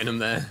job getting him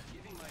there.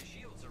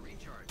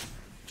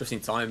 Just in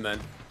time, man.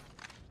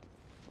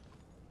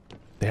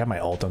 They have my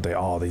ult, don't they?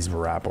 Oh, these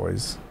rat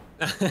boys.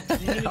 You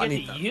didn't even I get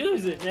need to that.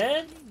 use it,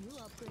 man.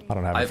 I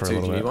don't have I it have for a 2.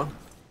 Do little you need bit. one?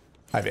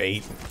 I have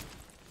 8.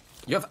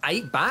 You have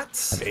 8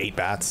 bats? I have 8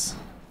 bats.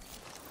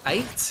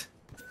 8?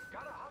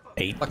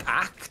 8. Like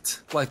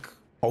act? Like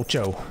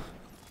Ocho.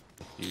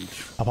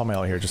 huge. I'll put my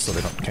ult here just so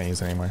they can't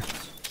use it anymore.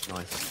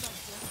 Nice.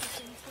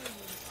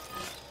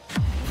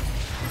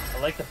 I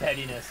like the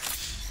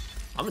pettiness.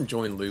 I'm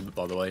enjoying lube,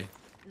 by the way.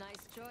 Nice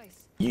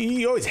choice.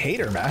 You always hate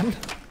her, man.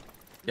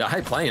 Yeah, I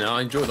hate playing.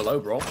 I enjoy the low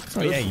bro.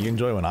 Oh yeah, you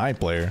enjoy when I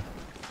play her.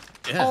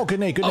 Yeah. Oh, good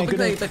nade. They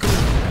couldn't-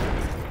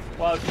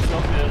 Wow, she's so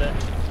good at it.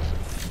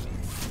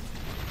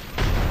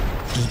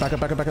 Just back up.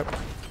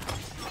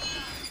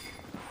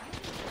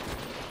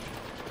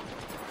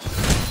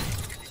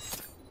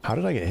 How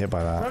did I get hit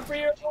by that? Run for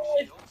your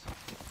boy.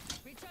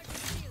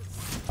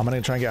 I'm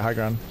gonna try and get high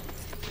ground.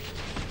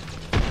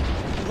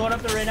 I'm going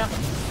up there right now.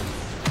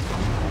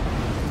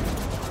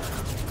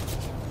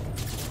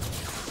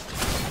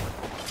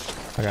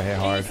 I got hit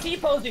hard. He's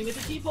T-posing. It's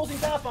a T-posing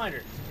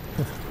Pathfinder.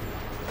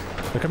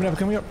 They're coming up,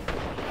 coming up.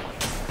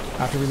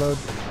 After reload.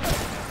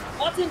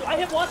 Watson, I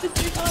hit Watson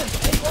 3 times.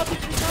 I hit Watson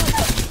 3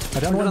 times. I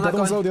down one, the other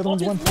one's low, the other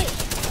one's one.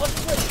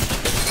 Watson's lit.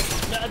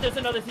 No, there's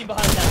another team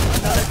behind that.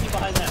 Another team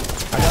behind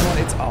that. I down one,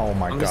 it's, oh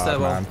my god,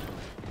 man.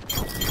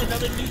 It's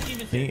another new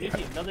team,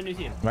 another new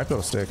team. Might be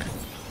able to stick.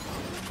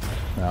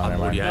 No,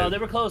 never mind. No, they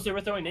were close. They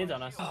were throwing nades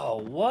on us. Oh,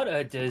 what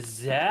a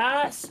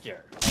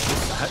disaster.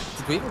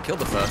 Did we even kill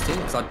the first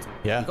team?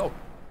 Yeah.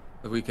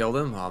 Did we kill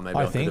them? Oh, maybe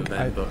I think could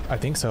have been, but... I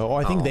think so. Oh,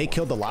 I think they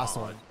killed the last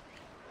one.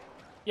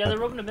 Yeah,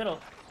 they're over in the middle.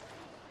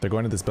 They're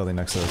going to this building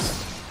next to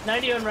us.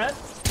 90 on red.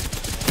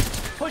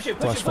 Push it,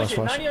 push Flush. it.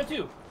 90 on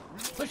 2.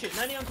 Push it,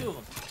 90 on 2 of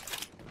them.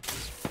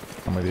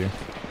 I'm with you.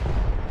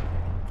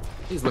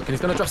 He's looking,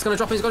 he's gonna drop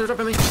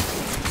me.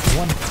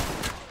 One.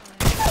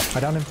 I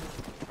downed him.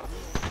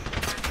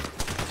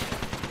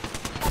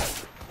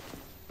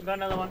 We got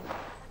another one.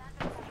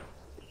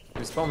 He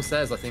was bomb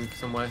stairs, I think,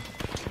 somewhere.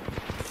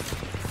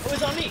 Oh,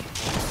 it's on me.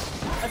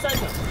 That's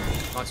him.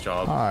 Nice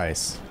job.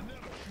 Nice.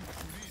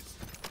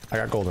 I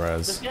got gold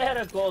res. This guy had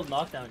a gold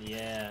knockdown.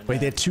 Yeah. Wait,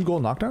 they had 2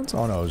 gold knockdowns?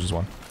 Oh no, it was just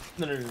one.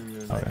 No.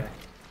 Okay.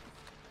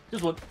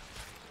 Just one.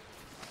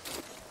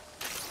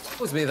 It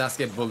was me that's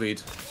get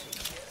bullied.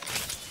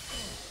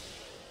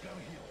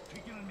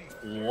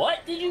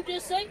 What did you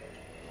just say?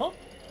 Huh?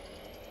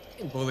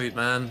 Getting bullied,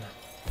 man.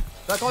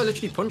 That guy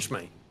literally punched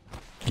me.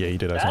 Yeah, he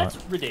did. I saw That's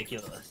it.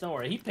 ridiculous. Don't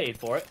worry, he paid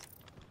for it.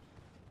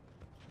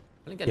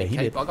 I didn't get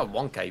any KB. I got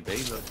 1 KB,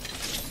 but...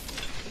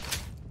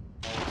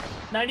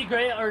 90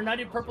 gray or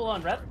 90 purple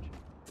on rep.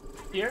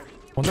 Here.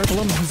 One's right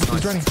below me.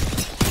 He's running.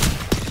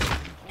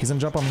 He's gonna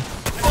jump on me.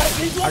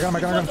 I got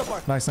him.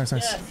 Nice.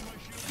 Yes.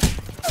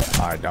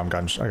 Alright,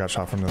 I got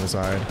shot from the other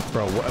side.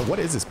 Bro, what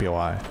is this POI?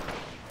 I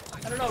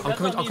don't know. I'm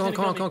coming. 100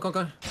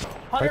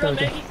 on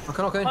Maggie.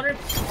 Okay.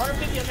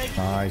 150 on Maggie.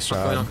 Nice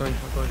shot. I'm going.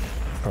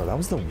 Bro, that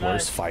was the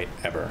worst fight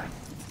ever.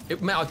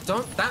 Man,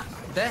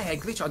 their head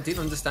glitch, I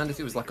didn't understand if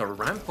it was like a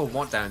ramp or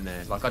what down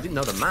there. Like, I didn't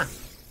know the map.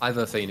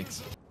 Either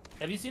Phoenix.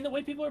 Have you seen the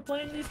way people are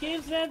playing these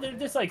games, man? They're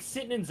just like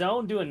sitting in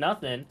zone doing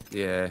nothing.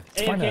 Yeah.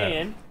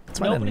 AFK-ing.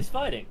 Nobody's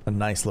fighting. A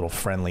nice little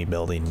friendly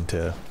building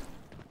to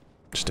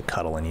just to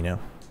cuddle in, you know?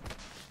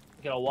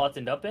 Get all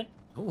Watsoned up in?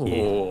 Ooh.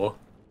 Yeah.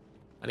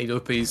 I need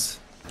uppies.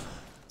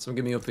 Someone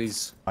give me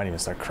uppies. I might even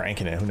start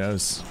cranking it, who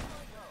knows?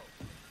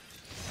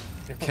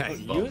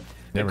 Okay.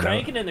 The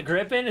cranking and the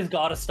gripping has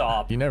got to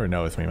stop. You never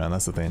know with me, man,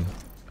 that's the thing.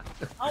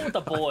 I'm with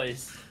the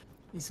boys.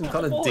 He's some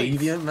kind of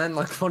deviant, man.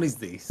 Like, what is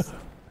this?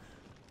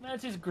 Man,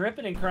 it's just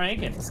gripping and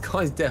cranking. This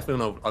guy's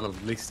definitely on a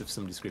list of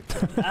some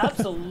description.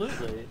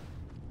 Absolutely.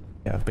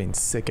 Yeah, I've been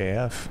sick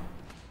AF.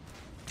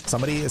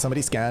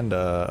 Somebody scanned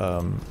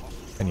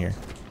in here.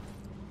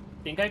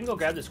 Think I can go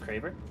grab this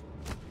Kraber?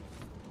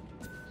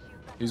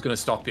 Who's gonna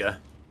stop you?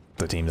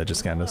 The team that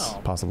just scanned us,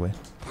 possibly.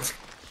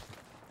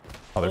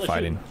 Oh, they're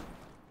fighting.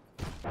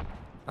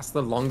 That's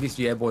the longest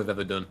yeah boy I've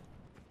ever done.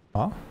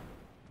 Huh?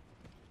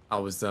 I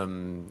was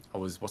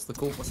what's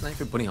the name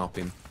for bunny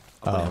hopping?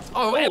 On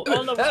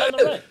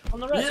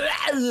the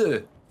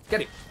right.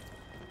 Get it.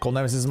 Gold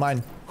Nemesis is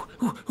mine.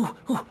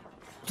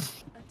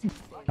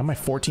 I'm my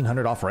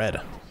 1400 off red.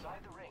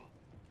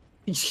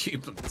 Me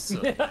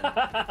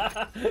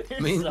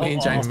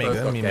and James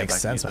that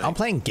makes sense. I'm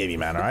playing Gibby,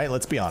 man. All right,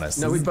 let's be honest.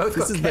 No, we both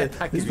got this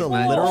is the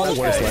literal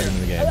worst legend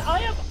in the game.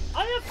 I have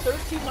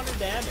 1300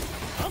 damage.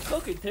 I'm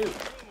cooking too.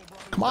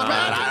 Come on,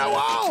 man!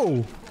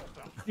 Whoa!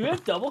 You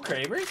have double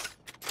Kravers?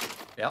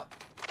 Yep.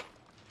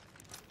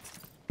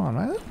 Come on,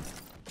 man.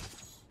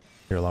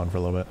 You're alone for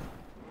a little bit.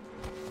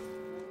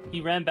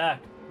 He ran back.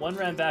 One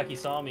ran back. He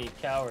saw me.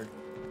 Coward.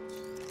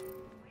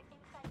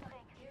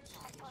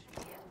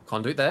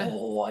 Conduit there.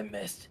 Oh, I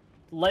missed.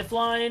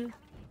 Lifeline.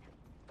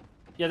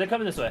 Yeah, they're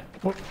coming this way.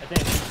 What? I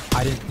think.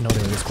 I didn't know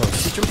they were this close.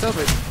 She jumped over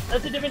it.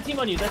 That's a different team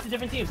on you. That's a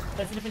different team.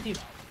 That's a different team.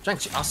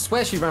 Jank, I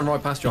swear she ran right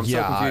past you. I'm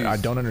so confused. I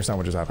don't understand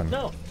what just happened.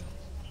 No.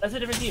 That's a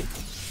different team.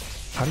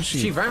 How did she?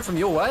 She ran from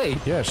your way.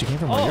 Yeah, she came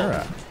from where you're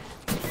at.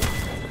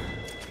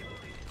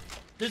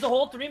 There's a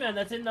whole 3-man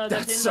that's in.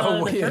 That's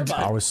so weird.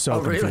 I was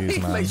so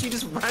confused, man. Like she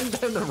just ran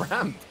down the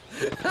ramp.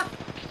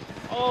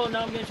 Oh,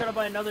 now I'm gonna try to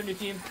buy another new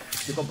team.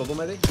 You got bubble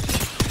maybe?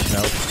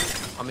 Nope.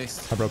 I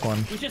missed. I broke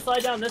one. We should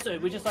slide down this way.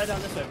 We're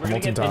gonna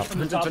get top. pinched from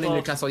the top.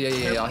 Newcastle.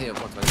 Yeah. I hear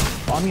it.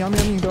 On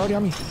me. They're already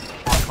on me.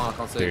 I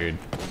can't see. Dude.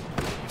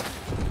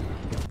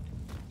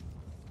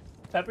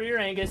 Pepper your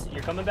Angus.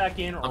 You're coming back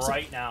in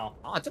right now.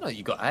 Oh, I don't know.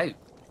 You got out.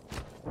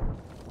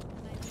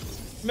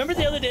 Remember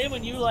the other day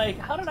when you like,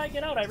 how did I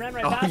get out? I ran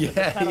right past it.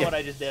 That's kind of what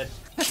I just did.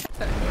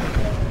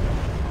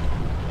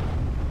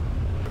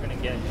 We're gonna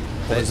get.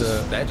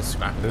 They're just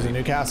scrapping. There's a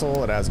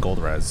Newcastle. It has gold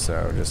res,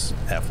 so just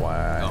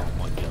FYI. Oh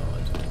my god.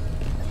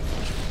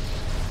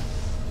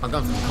 I'm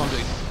going for the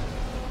conduit.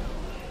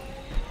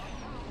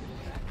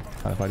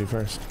 How if I do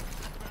first?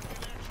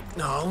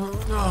 No.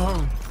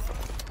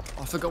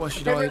 I forgot where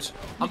she died.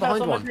 I'm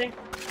behind one.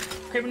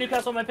 Kraber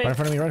Newcastle on my page. Right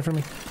in front of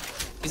me.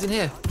 He's in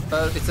here.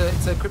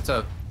 It's a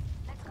crypto.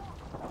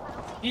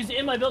 He's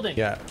in my building.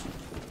 Yeah.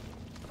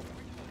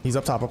 He's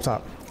up top, up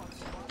top.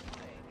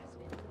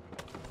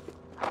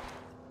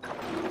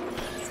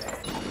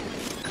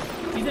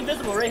 He's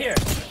invisible right here.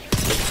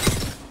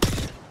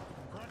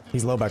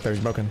 He's low back there.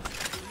 He's broken.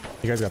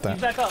 You guys got that.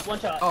 He's back up. One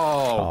shot.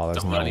 Oh,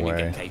 there's don't no even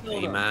way. get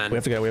KP, man. We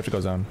have to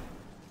go zone.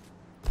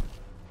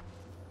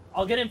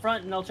 I'll get in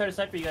front and I'll try to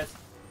snipe for you guys.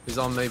 He's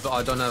on me, but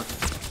I don't have.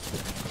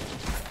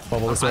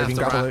 Bubble this way. You can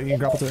grapple it. You can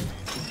grapple to it.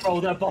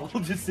 Bro, that bubble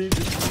just seems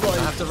to I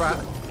have to wrap.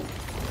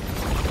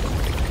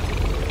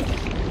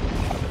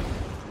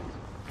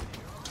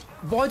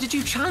 Why did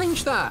you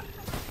challenge that?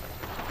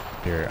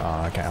 Here,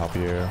 I can't help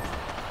you.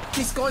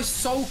 This guy's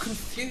so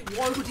confused.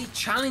 Why would he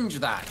challenge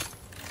that?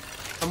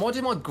 And why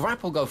did my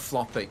grapple go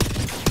floppy?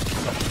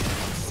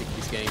 Sick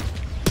this game.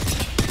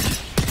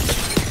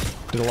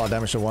 Did a lot of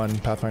damage to one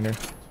Pathfinder.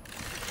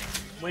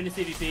 Win the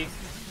CVP.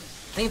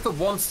 I think for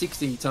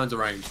 160 he turns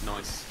around.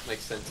 Nice.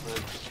 Makes sense, man.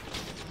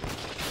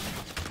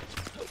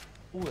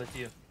 Ooh, that's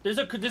you. There's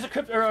a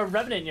crypt or a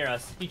revenant near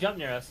us. He jumped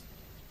near us.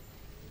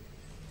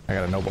 I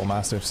got a noble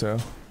mastiff, so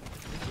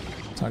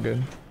it's not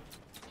good.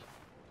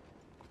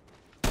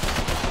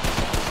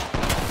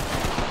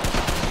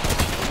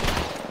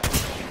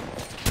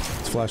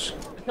 It's flush.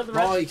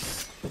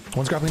 Nice.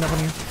 One's grappling up on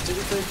you.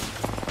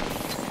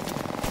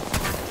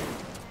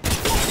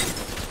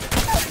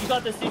 You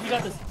got this, Steve. You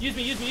got this. Use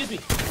me. Use me. Use me.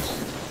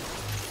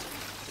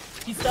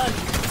 He's done.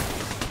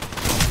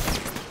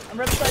 I'm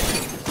right beside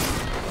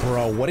you.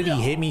 Bro, what did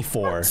he hit me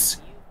for?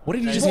 What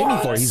did he just hit me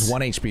for? He's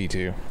 1 HP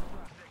too.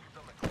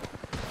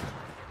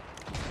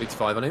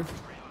 55 on him.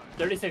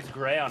 36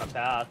 gray on a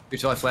path.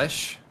 55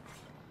 flesh.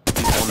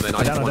 He's on then.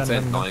 I Down, want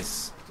down, 10. down.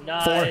 Nice.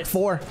 Nice.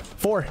 Four.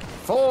 4.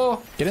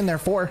 Get in there,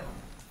 4.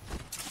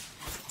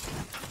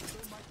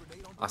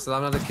 I still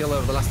haven't had a kill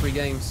over the last 3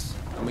 games,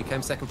 and we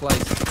came second place.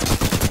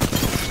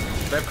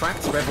 Rev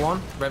cracked, Rev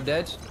 1, Rev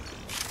dead.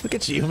 Look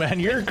at you, man.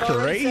 You're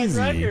crazy.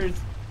 Records.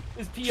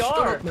 It's PR.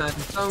 Shut up, man.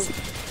 Don't.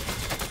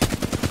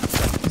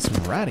 He's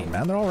ratting,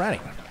 man. They're all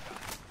ratting.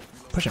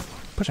 Push him.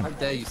 Push him. How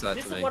dare you say that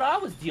This to is me? what I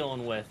was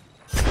dealing with.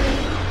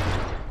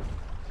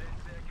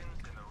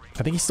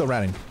 I think he's still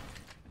ratting.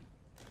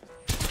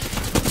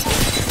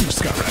 He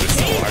just got ratted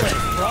so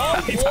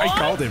hard. Bro, I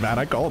called it, man.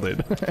 I called it.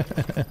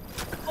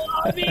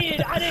 I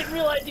mean, I didn't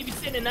realize he'd be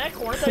sitting in that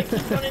corner. I thought he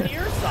was running to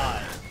your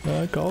side.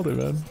 I called it,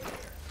 man.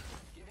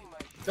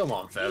 Come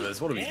on,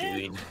 fellas. What are we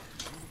doing?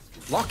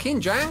 Lock in,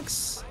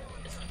 Janks.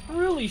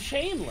 Really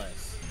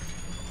shameless.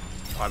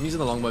 Oh, I'm using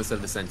the longbow instead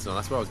of the sentinel.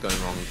 That's where I was going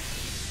wrong.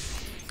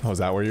 Oh, is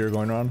that where you were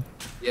going wrong?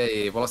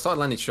 Yeah. Well, I started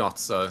landing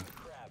shots, so.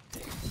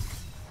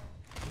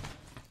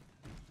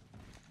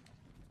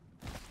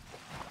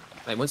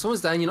 Hey, when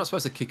someone's down, you're not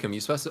supposed to kick them.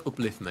 You're supposed to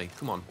uplift me.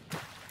 Come on.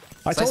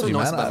 I Say told you,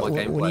 something nice man. about my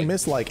When gameplay. you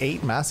miss like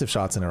 8 massive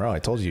shots in a row, I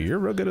told you you're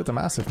real good at the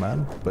massive,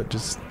 man. But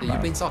just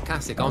You've been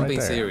sarcastic. I'm I'm right being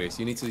there. serious.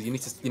 You need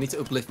to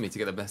uplift me to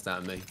get the best out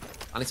of me.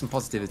 I need some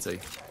positivity.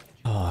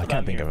 Oh, I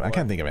can't think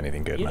of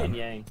anything good, Yin and man.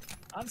 yang.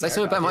 I'm Say fair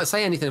something about about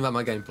say anything about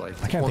my gameplay.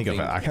 I can't One think of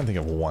thing. I can't think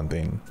of one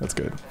thing that's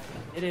good.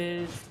 it. It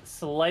is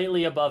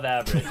slightly above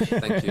average.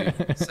 Thank you.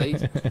 See,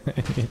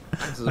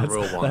 this is a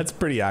real one. That's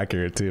pretty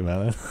accurate too,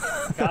 man.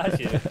 Got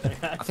you.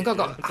 I think I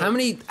got how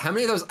many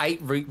of those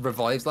 8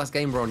 revives last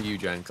game were on you,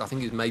 Janks? I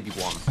think it was maybe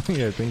 1.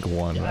 Yeah, I think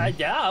one. Man. I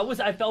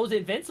felt I was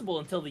invincible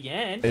until the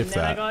end, If and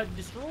then I that. got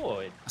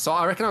destroyed. So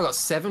I reckon I got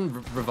 7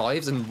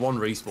 revives and 1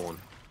 respawn,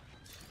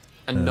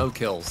 and no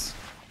kills.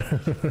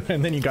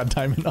 And then you got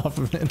diamond off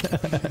of it.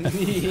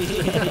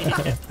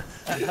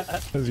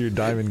 That's your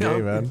diamond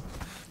game, man.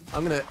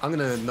 I'm gonna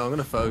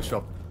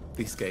Photoshop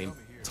this game.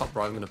 Top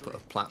right, I'm gonna put a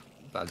plat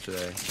badge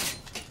there.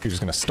 You're just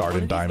gonna start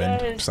in these diamond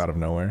guys- just out of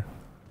nowhere.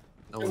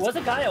 No There one's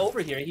was a guy over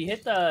here. He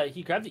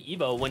grabbed the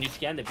Evo when you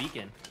scanned the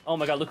beacon. Oh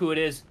my god, look who it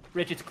is.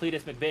 Rich, it's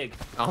Cletus McBig.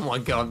 Oh my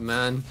god,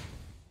 man!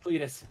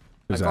 Cletus.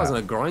 That Who's guy's that?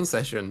 on a grind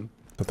session.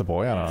 But the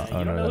boy, I You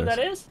don't know who that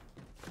is?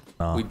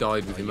 Oh. We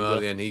died with him you will.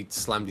 earlier, and he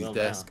slammed his Will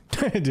desk.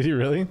 Did he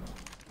really?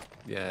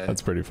 Yeah,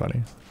 That's pretty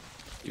funny.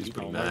 he was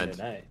pretty Oh, later mad.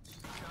 tonight.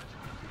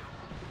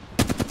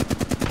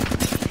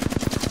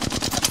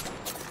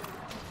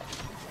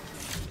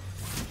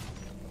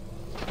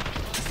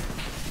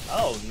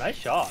 Oh, nice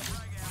shot.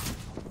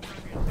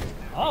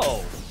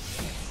 Oh.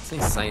 It's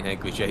insane how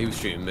glitchy. He was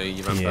shooting me.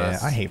 You ran Yeah,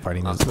 past. I hate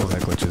fighting those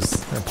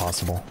glitches. They're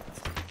impossible.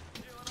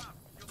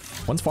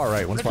 One's far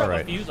right. One's We're far trying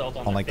right. to fuse ult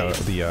on On like the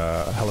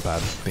their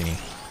helipad thingy.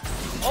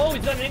 Oh,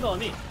 he's got an angle on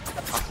me.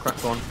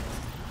 Cracked one.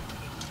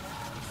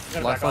 I gotta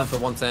back Lifeline off. for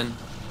 110.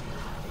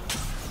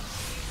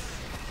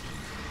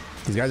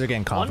 These guys are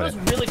getting One was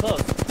confident. really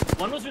close.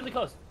 One was really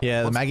close.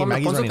 Yeah, the Maggie's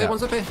one's up running here. out.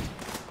 One's up here.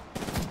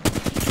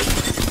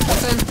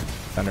 110.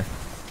 Thunder.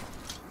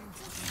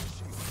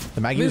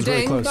 The Maggie was Moved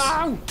really in. close.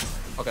 No.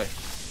 Okay.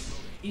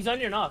 He's on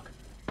your knock.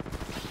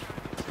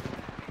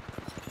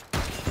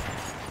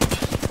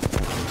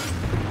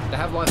 They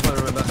have lifeline,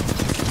 remember.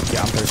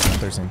 Yeah, I'm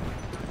thirsting.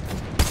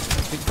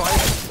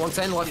 55.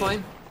 110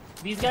 lifeline.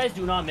 These guys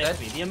do not miss Dead.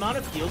 me. The amount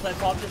of heals I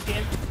popped this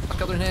game.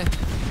 Back up in here.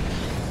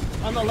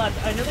 On the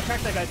left. I nearly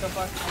cracked that guy so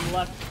far. On the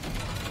left.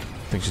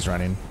 I think she's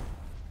running.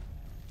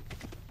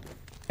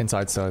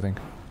 Inside still, I think.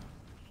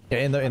 Yeah,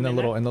 in the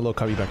little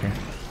cubby back here.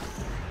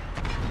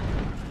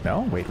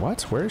 No, wait,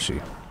 what? Where is she?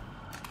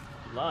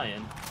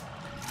 Lion.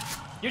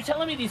 You're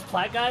telling me these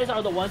plat guys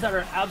are the ones that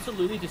are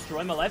absolutely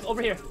destroying my life?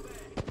 Over here.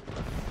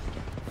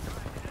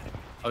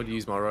 I would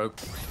use my rope.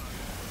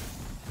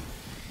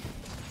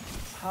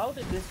 How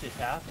did this just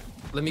happen?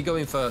 Let me go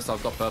in first.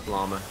 I've got purple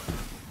armor.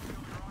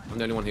 I'm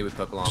the only one here with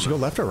purple armor. Did she go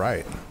left or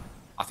right?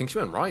 I think she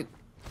went right.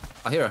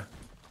 I hear her.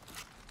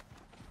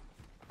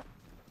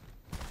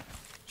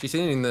 She's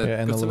sitting in the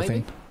little maybe?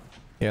 thing.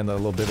 Yeah, in the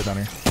little divot down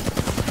here.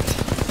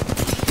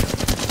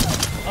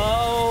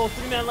 Oh,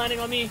 3-man landing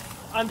on me.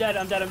 I'm dead.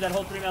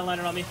 Whole 3-man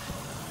landing on me.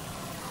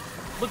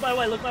 Look my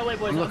way,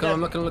 boys.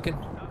 I'm looking.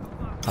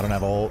 I don't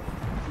have ult.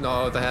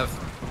 No, they have.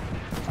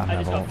 I I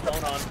don't just have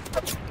got ult.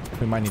 thrown on.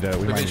 We might need to.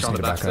 We might just need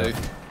to back up. too.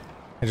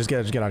 Hey, just get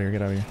out of here.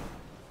 Get out of here.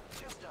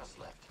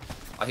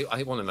 I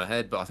hit one in the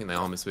head, but I think they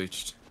armor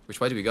switched.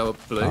 Which way do we go?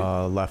 Up blue?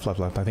 Left.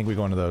 I think we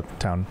go into the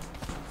town.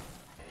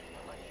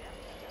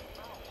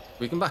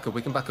 We can back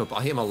up.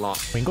 I hit him a lot.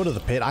 We can go to the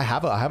pit. I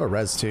have a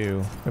res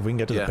too. If we can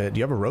get to the pit. Do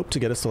you have a rope to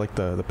get us to like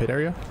the pit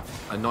area?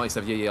 A nice.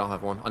 Yeah, I'll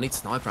have one. I need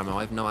sniper ammo.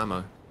 I have no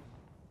ammo.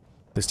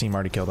 This team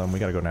already killed them. We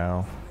gotta go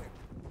now.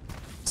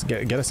 So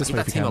get us this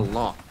way if you can. can. A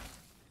lot.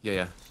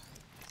 Yeah.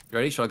 You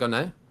ready? Should I go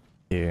now?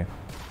 Yeah.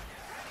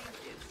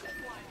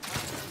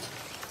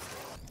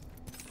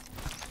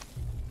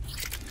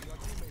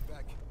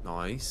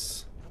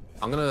 Nice.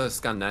 I'm gonna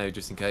scan now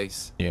just in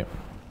case. Yeah.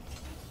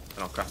 And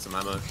I'll craft some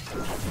ammo.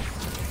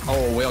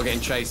 Oh, we are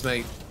getting chased,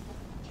 mate.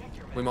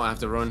 We might have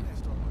to run.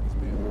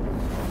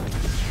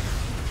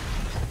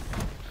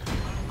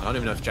 I don't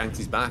even know if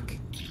Janky's back.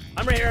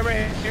 I'm right here. I'm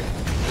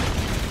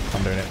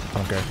doing it. I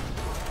don't care.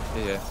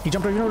 Yeah. He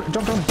jumped on me. I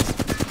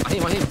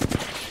hit him.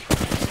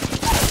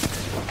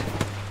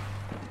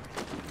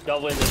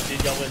 Y'all win this,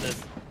 dude. Y'all win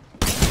this.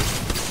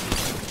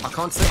 I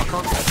can't see. I'm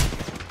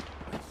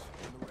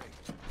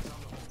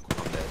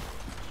dead.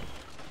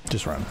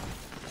 Just run.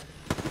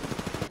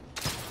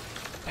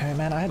 Hey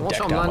man, I had Watch,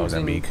 deck down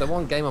Mozambique. the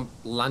one game I'm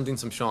landing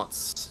some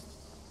shots.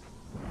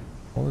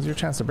 What was your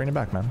chance to bring it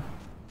back, man?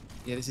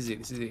 Yeah, this is it.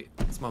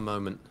 It's my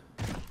moment.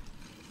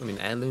 I mean,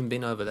 heirloom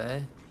bin over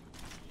there.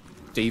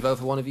 Devo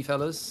for one of you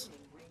fellas.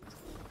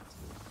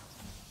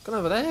 Come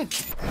over there.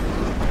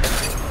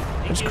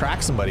 Just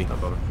crack somebody. No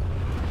bother.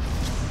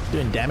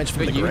 Doing damage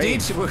from the You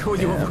grave. did?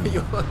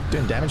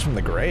 Doing damage from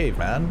the grave,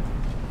 man.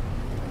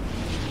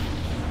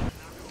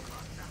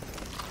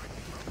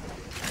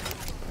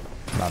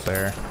 Not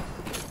there.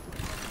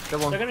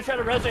 Come on. They're gonna try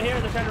to res right here.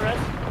 They're trying to res.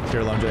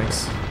 You're alone,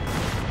 Jinx.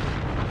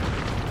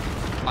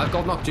 I've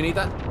got knocked. Do you need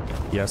that?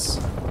 Yes.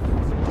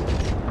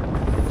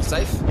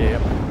 Safe? Yeah,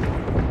 yep.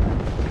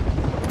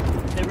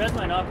 They res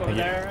my knock over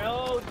there.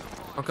 Oh.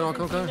 Okay.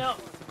 No.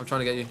 I'm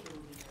trying to get you.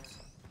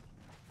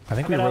 I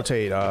think we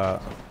rotate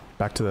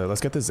back to the. Let's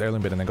get this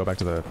heirloom bit and then go back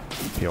to the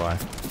POI.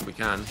 We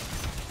can.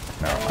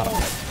 No, I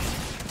don't.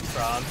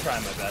 Bro, I'm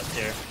trying my best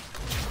here.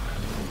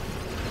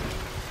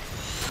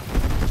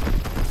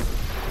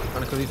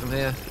 Trying to kill you from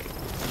here.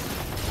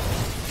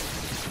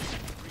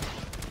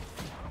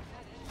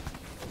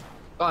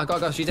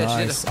 Go. She did.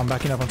 Nice. I'm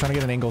backing up. I'm trying to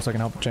get an angle so I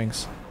can help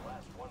Jinx.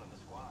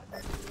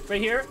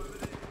 Right here.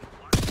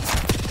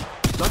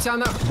 Not down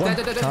now.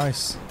 Dead.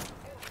 Nice.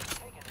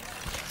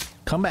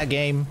 Comeback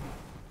game.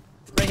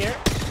 Right here.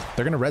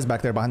 They're gonna res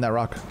back there behind that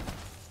rock.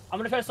 I'm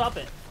gonna try to stop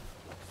it.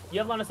 You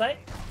have line of sight?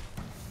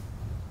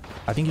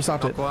 I think you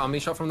stopped it. I'm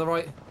shot from the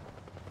right.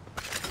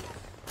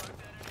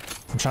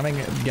 I'm trying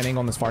to get an angle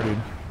on this far dude.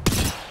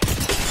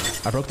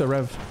 I broke the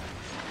rev.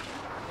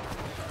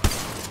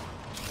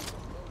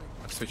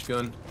 Switch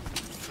gun.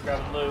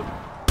 Grab blue.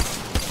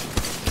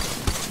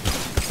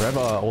 Rev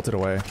ulted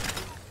away.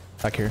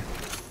 Back here.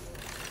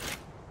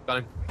 Got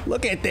him.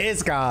 Look at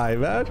this guy,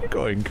 man. You're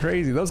going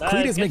crazy. Those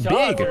Cletus make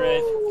job, big.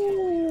 Riz.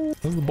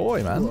 This is the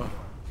boy, man. Do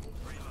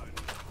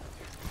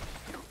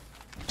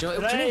you know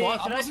Should what?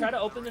 I try to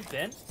open this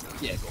bin?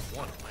 Yeah, go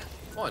on.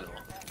 Why not?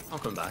 I'll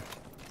come back.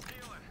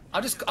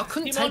 I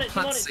couldn't Team on take it, team on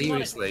Plat it, team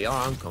on it. seriously. Oh,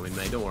 I'm coming,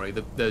 mate. Don't worry.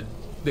 The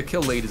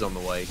kill lead is on the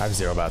way. I have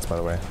 0 bats, by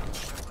the way.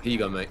 Here you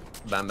go, mate.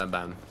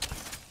 Bam.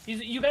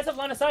 You guys have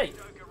line of sight.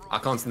 I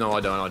can't. No,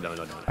 I don't.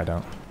 I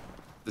don't.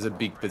 There's a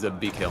big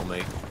hill,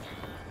 mate.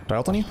 Do I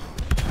ult on you?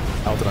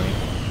 I ulted on you.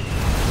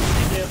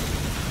 Thank you.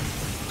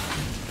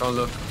 Go on,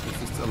 look. It's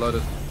just a load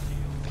of.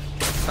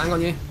 Bang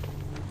on you.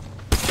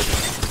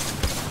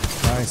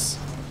 Nice.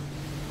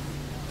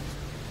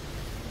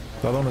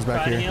 The other one was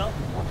back Trying to here. heal.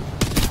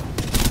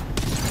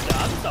 No,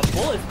 I'm just a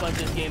bullet sponge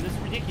this game. This is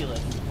ridiculous.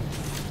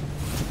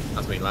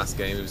 That's me last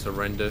game. It was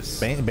horrendous.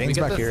 Bane's Did we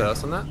get back the here.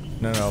 thirst on that?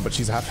 No, but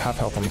she's half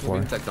health on the We floor.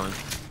 can take time.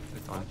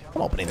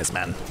 I'm opening this,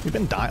 man. We've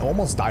been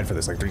almost died for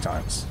this like 3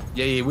 times.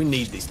 Yeah, we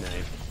need this now.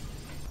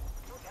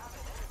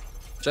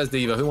 Chaz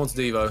Devo. Who wants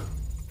Devo?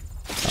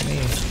 I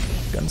mean,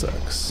 gun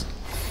sucks.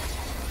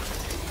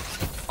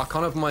 I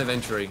can't open my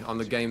inventory on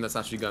the game that's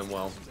actually going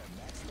well.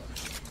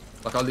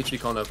 Like, I literally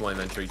can't open my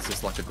inventory. It's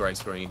just like a grey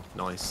screen.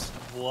 Nice.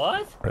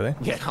 What? Really?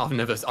 Yeah, I've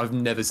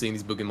never seen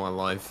this bug in my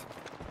life.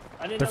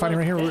 I didn't They're know fighting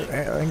right that here.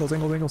 was a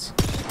thing. Angles.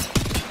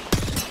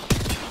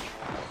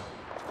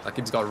 That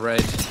kid's got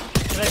red.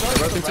 Can I go We're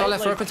to open the to our right,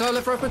 left, we're open to our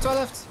left, we're open to our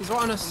left. He's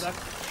right on us.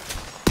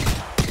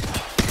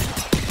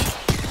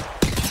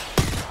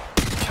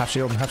 Half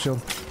shield, half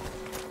shield.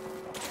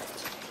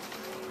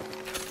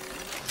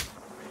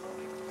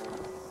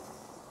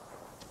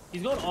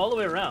 He's going all the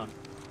way around.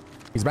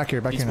 He's back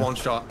here, back He's here. one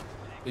shot.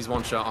 He's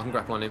one shot. I can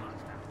grapple on him.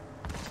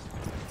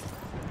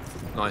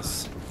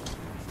 Nice.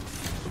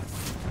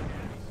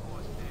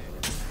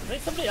 I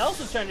think somebody else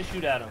was trying to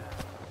shoot at him.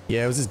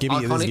 Yeah, it was this Gibby,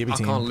 I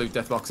team. can't loot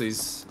death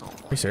boxes. Oh, Are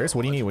you serious?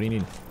 What do you need? What do you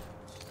need?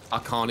 I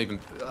can't even.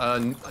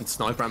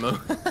 Sniper ammo.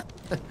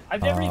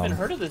 I've never even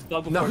heard of this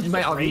bug before. No, Just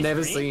mate, a I've race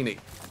never green? seen it.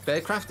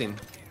 Bear crafting.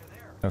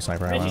 No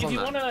sniper Reggie,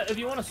 ammo. if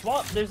you wanna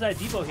swap, there's that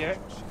depot here.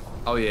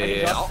 Oh yeah, I can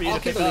yeah. drop for you to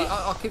pick up.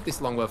 I'll keep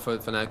this longbow for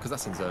now because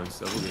that's in zone.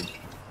 So we'll be.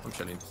 I'm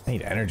chilling. I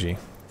need energy.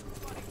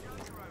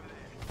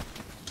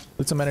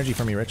 Loot some energy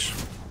for me, Rich.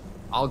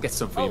 I'll get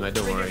some for you, mate.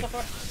 Don't right worry. Here, so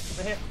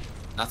far. Right here.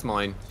 That's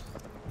mine.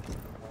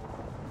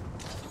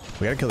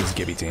 We gotta kill this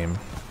Gibby team.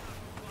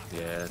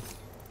 Yeah.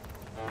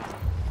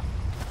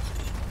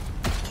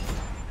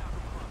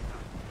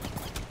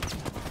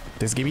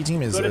 This Gibby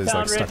team is Go to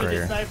town, like stuck Reggie, right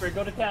here. sniper.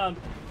 Go to town.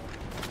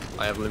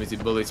 I have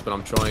limited bullets, but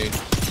I'm trying. Look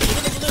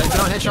at the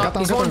balloon. Headshot.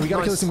 He's one. We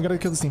gotta Nice. kill this team. We gotta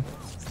kill this team.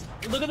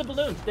 Look at the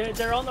balloon.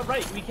 They're on the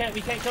right. We can't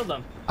kill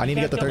them. I need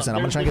to get the thirst in.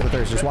 I'm gonna try and get the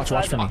thirst. Just watch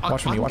for me.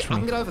 Watch for me. Watch for I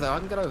can me. get over there. I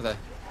can get over there.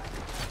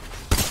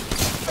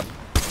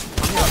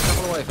 I'm a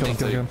couple away from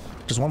Kill him.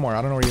 Just one more.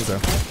 I don't know where he is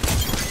though.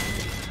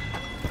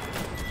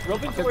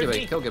 Roping Kill towards Gibby.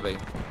 me. Kill Gibby.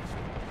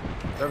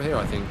 They're over here,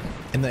 I think.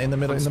 In the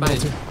middle. In the middle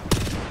too.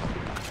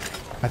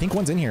 I think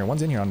one's in here.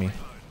 One's in here on me.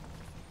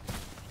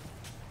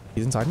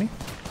 He's inside me.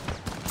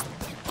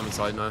 I'm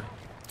inside now.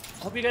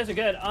 Hope you guys are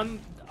good. I'm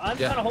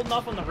Yeah. kind of holding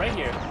off on the right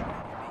here.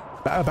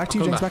 Back to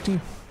you, Come James. back. Back to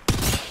you.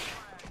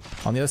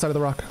 On the other side of the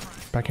rock.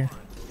 Back here. I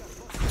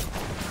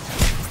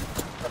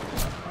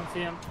don't see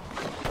him.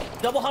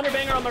 Double hunter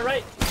banger on my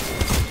right.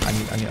 I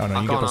need. Oh no,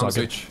 I you can't get this. armor I'll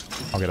switch.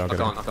 get I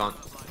it. can't.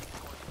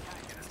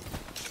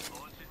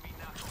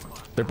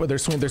 They're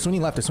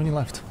swinging left. They're swinging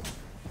left.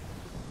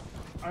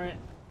 All right.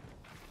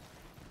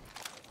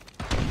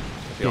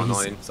 Be on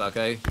he's- 9. Is that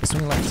okay? They're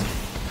swinging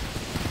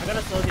left. I got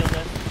a slow heal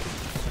then.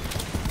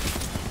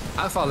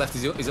 How far left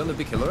is he? Is he on the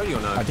big hill already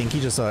or no? I think he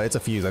just. It's a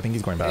fuse. I think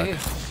he's going back. Here.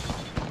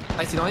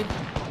 89.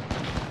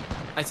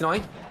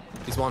 89.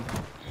 He's one.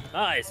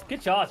 Nice.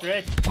 Good shots,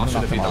 Rich. I should have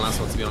knock beat him the off. last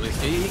one to be honest.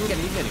 He can get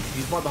him.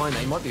 He's right behind that.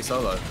 He might be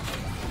solo.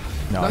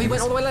 No, No, I he think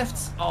went all it's- the way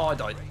left. Oh, I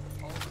died.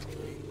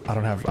 I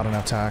don't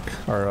have tack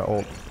or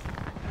ult.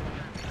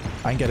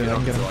 I can get it. I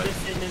can get him.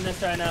 Just sitting in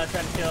this right now,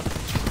 trying to kill.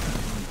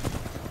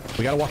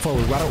 We gotta walk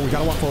forward. We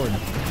gotta walk forward.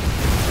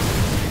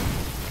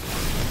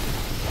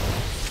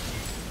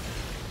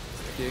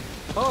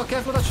 Oh,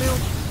 careful with that shield.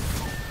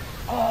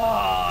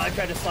 Oh, I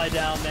tried to slide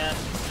down, man.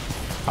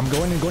 I'm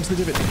going to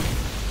the divot.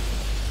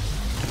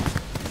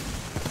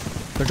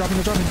 They're dropping.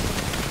 Use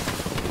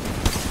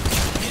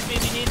me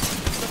if you need.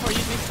 So far,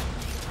 use me.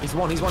 He's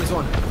one.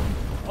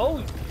 Oh,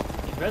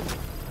 he's resin.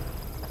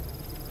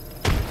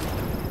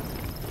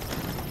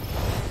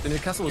 The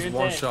Newcastle was You're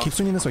one dead. shot. Keep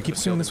swinging this way. Keep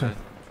swinging this way.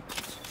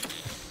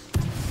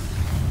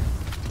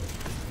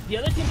 The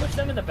other team pushed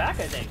them in the back,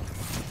 I think.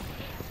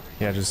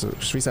 Yeah, just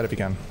reset if you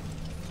can.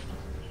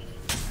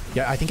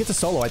 Yeah, I think it's a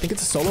solo. I think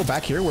it's a solo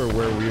back here where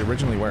we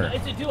originally were. No,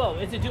 it's a duo.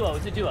 That's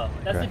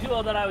Okay. the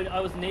duo that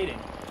I was nading.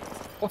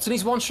 Watson,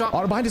 he's one shot.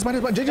 Oh, behind us.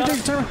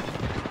 JJ, turn around.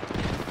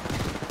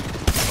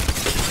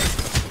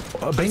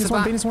 Bane Face is it one.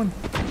 back. Bane is one.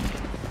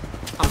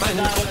 I'm batting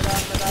him.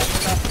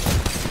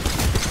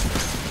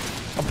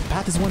 Oh,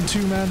 Path is one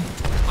too, man.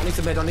 I need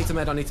to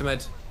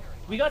med.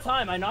 We got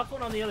time. I knocked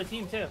one on the other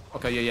team, too.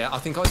 Okay, yeah. I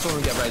think I saw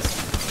him get res.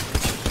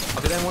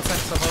 I'll be there in 1 second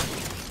so far.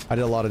 I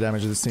did a lot of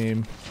damage to this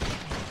team.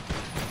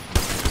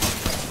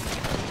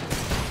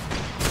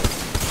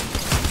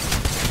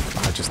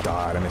 I just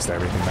died. I missed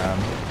everything, man.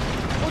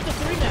 Oh, it's a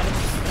 3-man.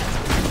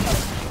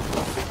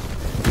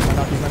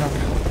 He's my knock.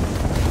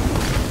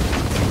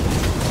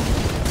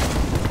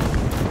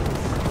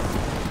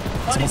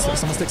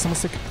 Someone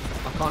stick.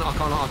 I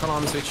can't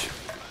armor switch.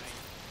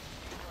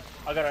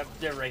 I got a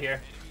they're right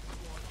here.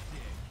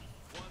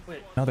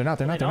 Wait. No, they're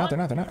not.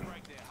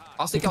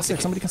 I'll stick.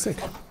 Somebody can stick.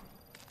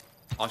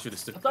 I should have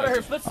stood. I thought I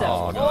heard footsteps.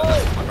 Oh,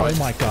 Oh, Oh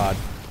my god.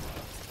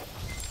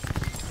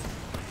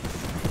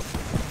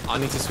 I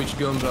need to switch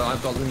gun, but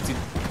I've got limited.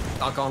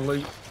 I can't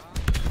loot.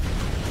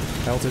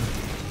 Melted.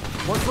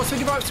 What's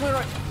swinging right?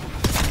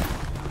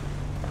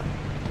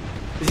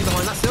 Is he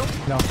behind that still?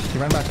 No, he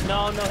ran back.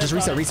 No, Just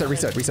it's not.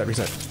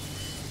 reset.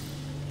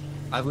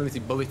 I have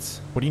limited bullets.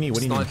 What do you need?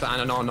 Sniper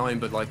and an R9,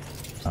 but like.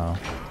 Oh.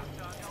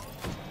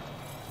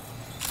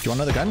 Do you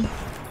want another gun?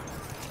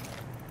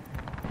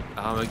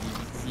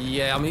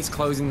 Yeah, I mean he's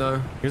closing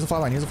though. Here's a fly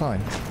line.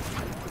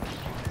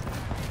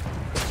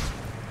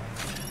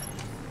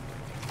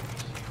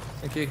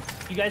 Thank you.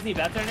 You guys need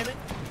bats or anything?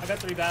 I got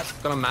 3 bats.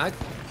 Got a mag?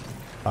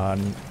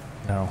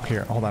 No.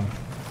 Here, hold on.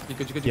 You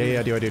good? Yeah,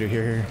 I do.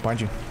 Here.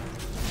 Behind you.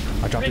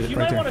 I dropped Rich, it you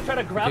right might want to there.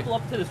 try to grapple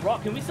up to this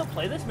rock. Can we still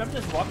play this? Remember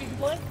this rock you can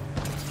play?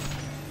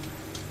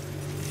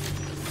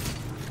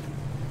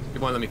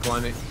 won't let me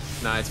climb it.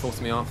 Nah, it's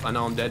forced me off. I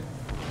know I'm dead.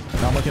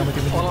 No, I'm looking.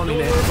 Hold on, We're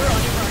in on there.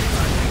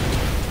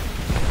 you.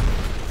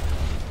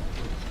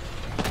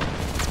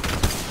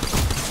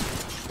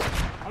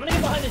 I'm gonna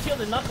get behind the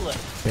shield and knuckle it.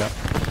 Yep.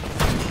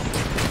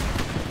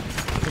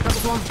 Pick up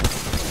this one.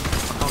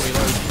 I can't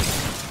reload.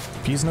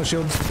 Fuse no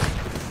shields.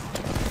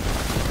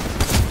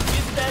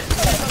 He's dead. I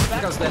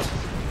think I was dead.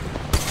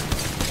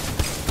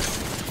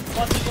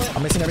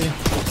 I'm missing everything.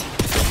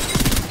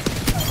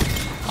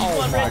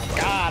 Oh my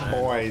God,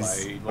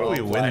 boys. How do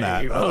we win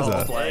that? That was a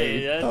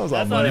That was a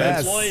that's not even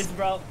mess. boys,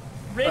 bro.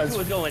 Rich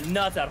was going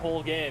nuts that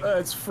whole game.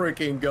 Let's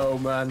freaking go,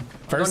 man.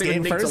 first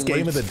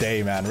game of the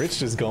day, man. Rich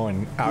just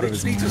going out of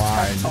his mind.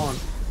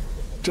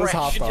 Just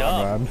hopped Good on,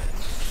 job. man.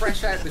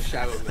 Fresh out the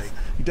shower, mate.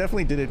 You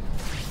definitely didn't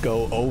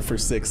go 0 for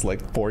 6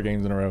 like 4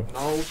 games in a row.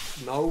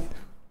 No.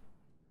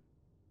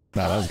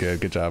 Nah, that was good.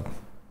 Good job.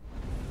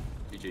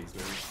 GG's,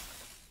 man.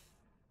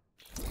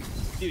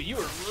 Dude, you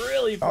were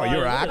really Oh, fine. you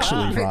were Look at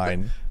actually that.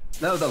 fine.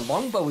 No, the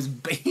longbow was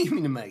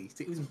beaming, mate.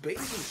 It was beaming.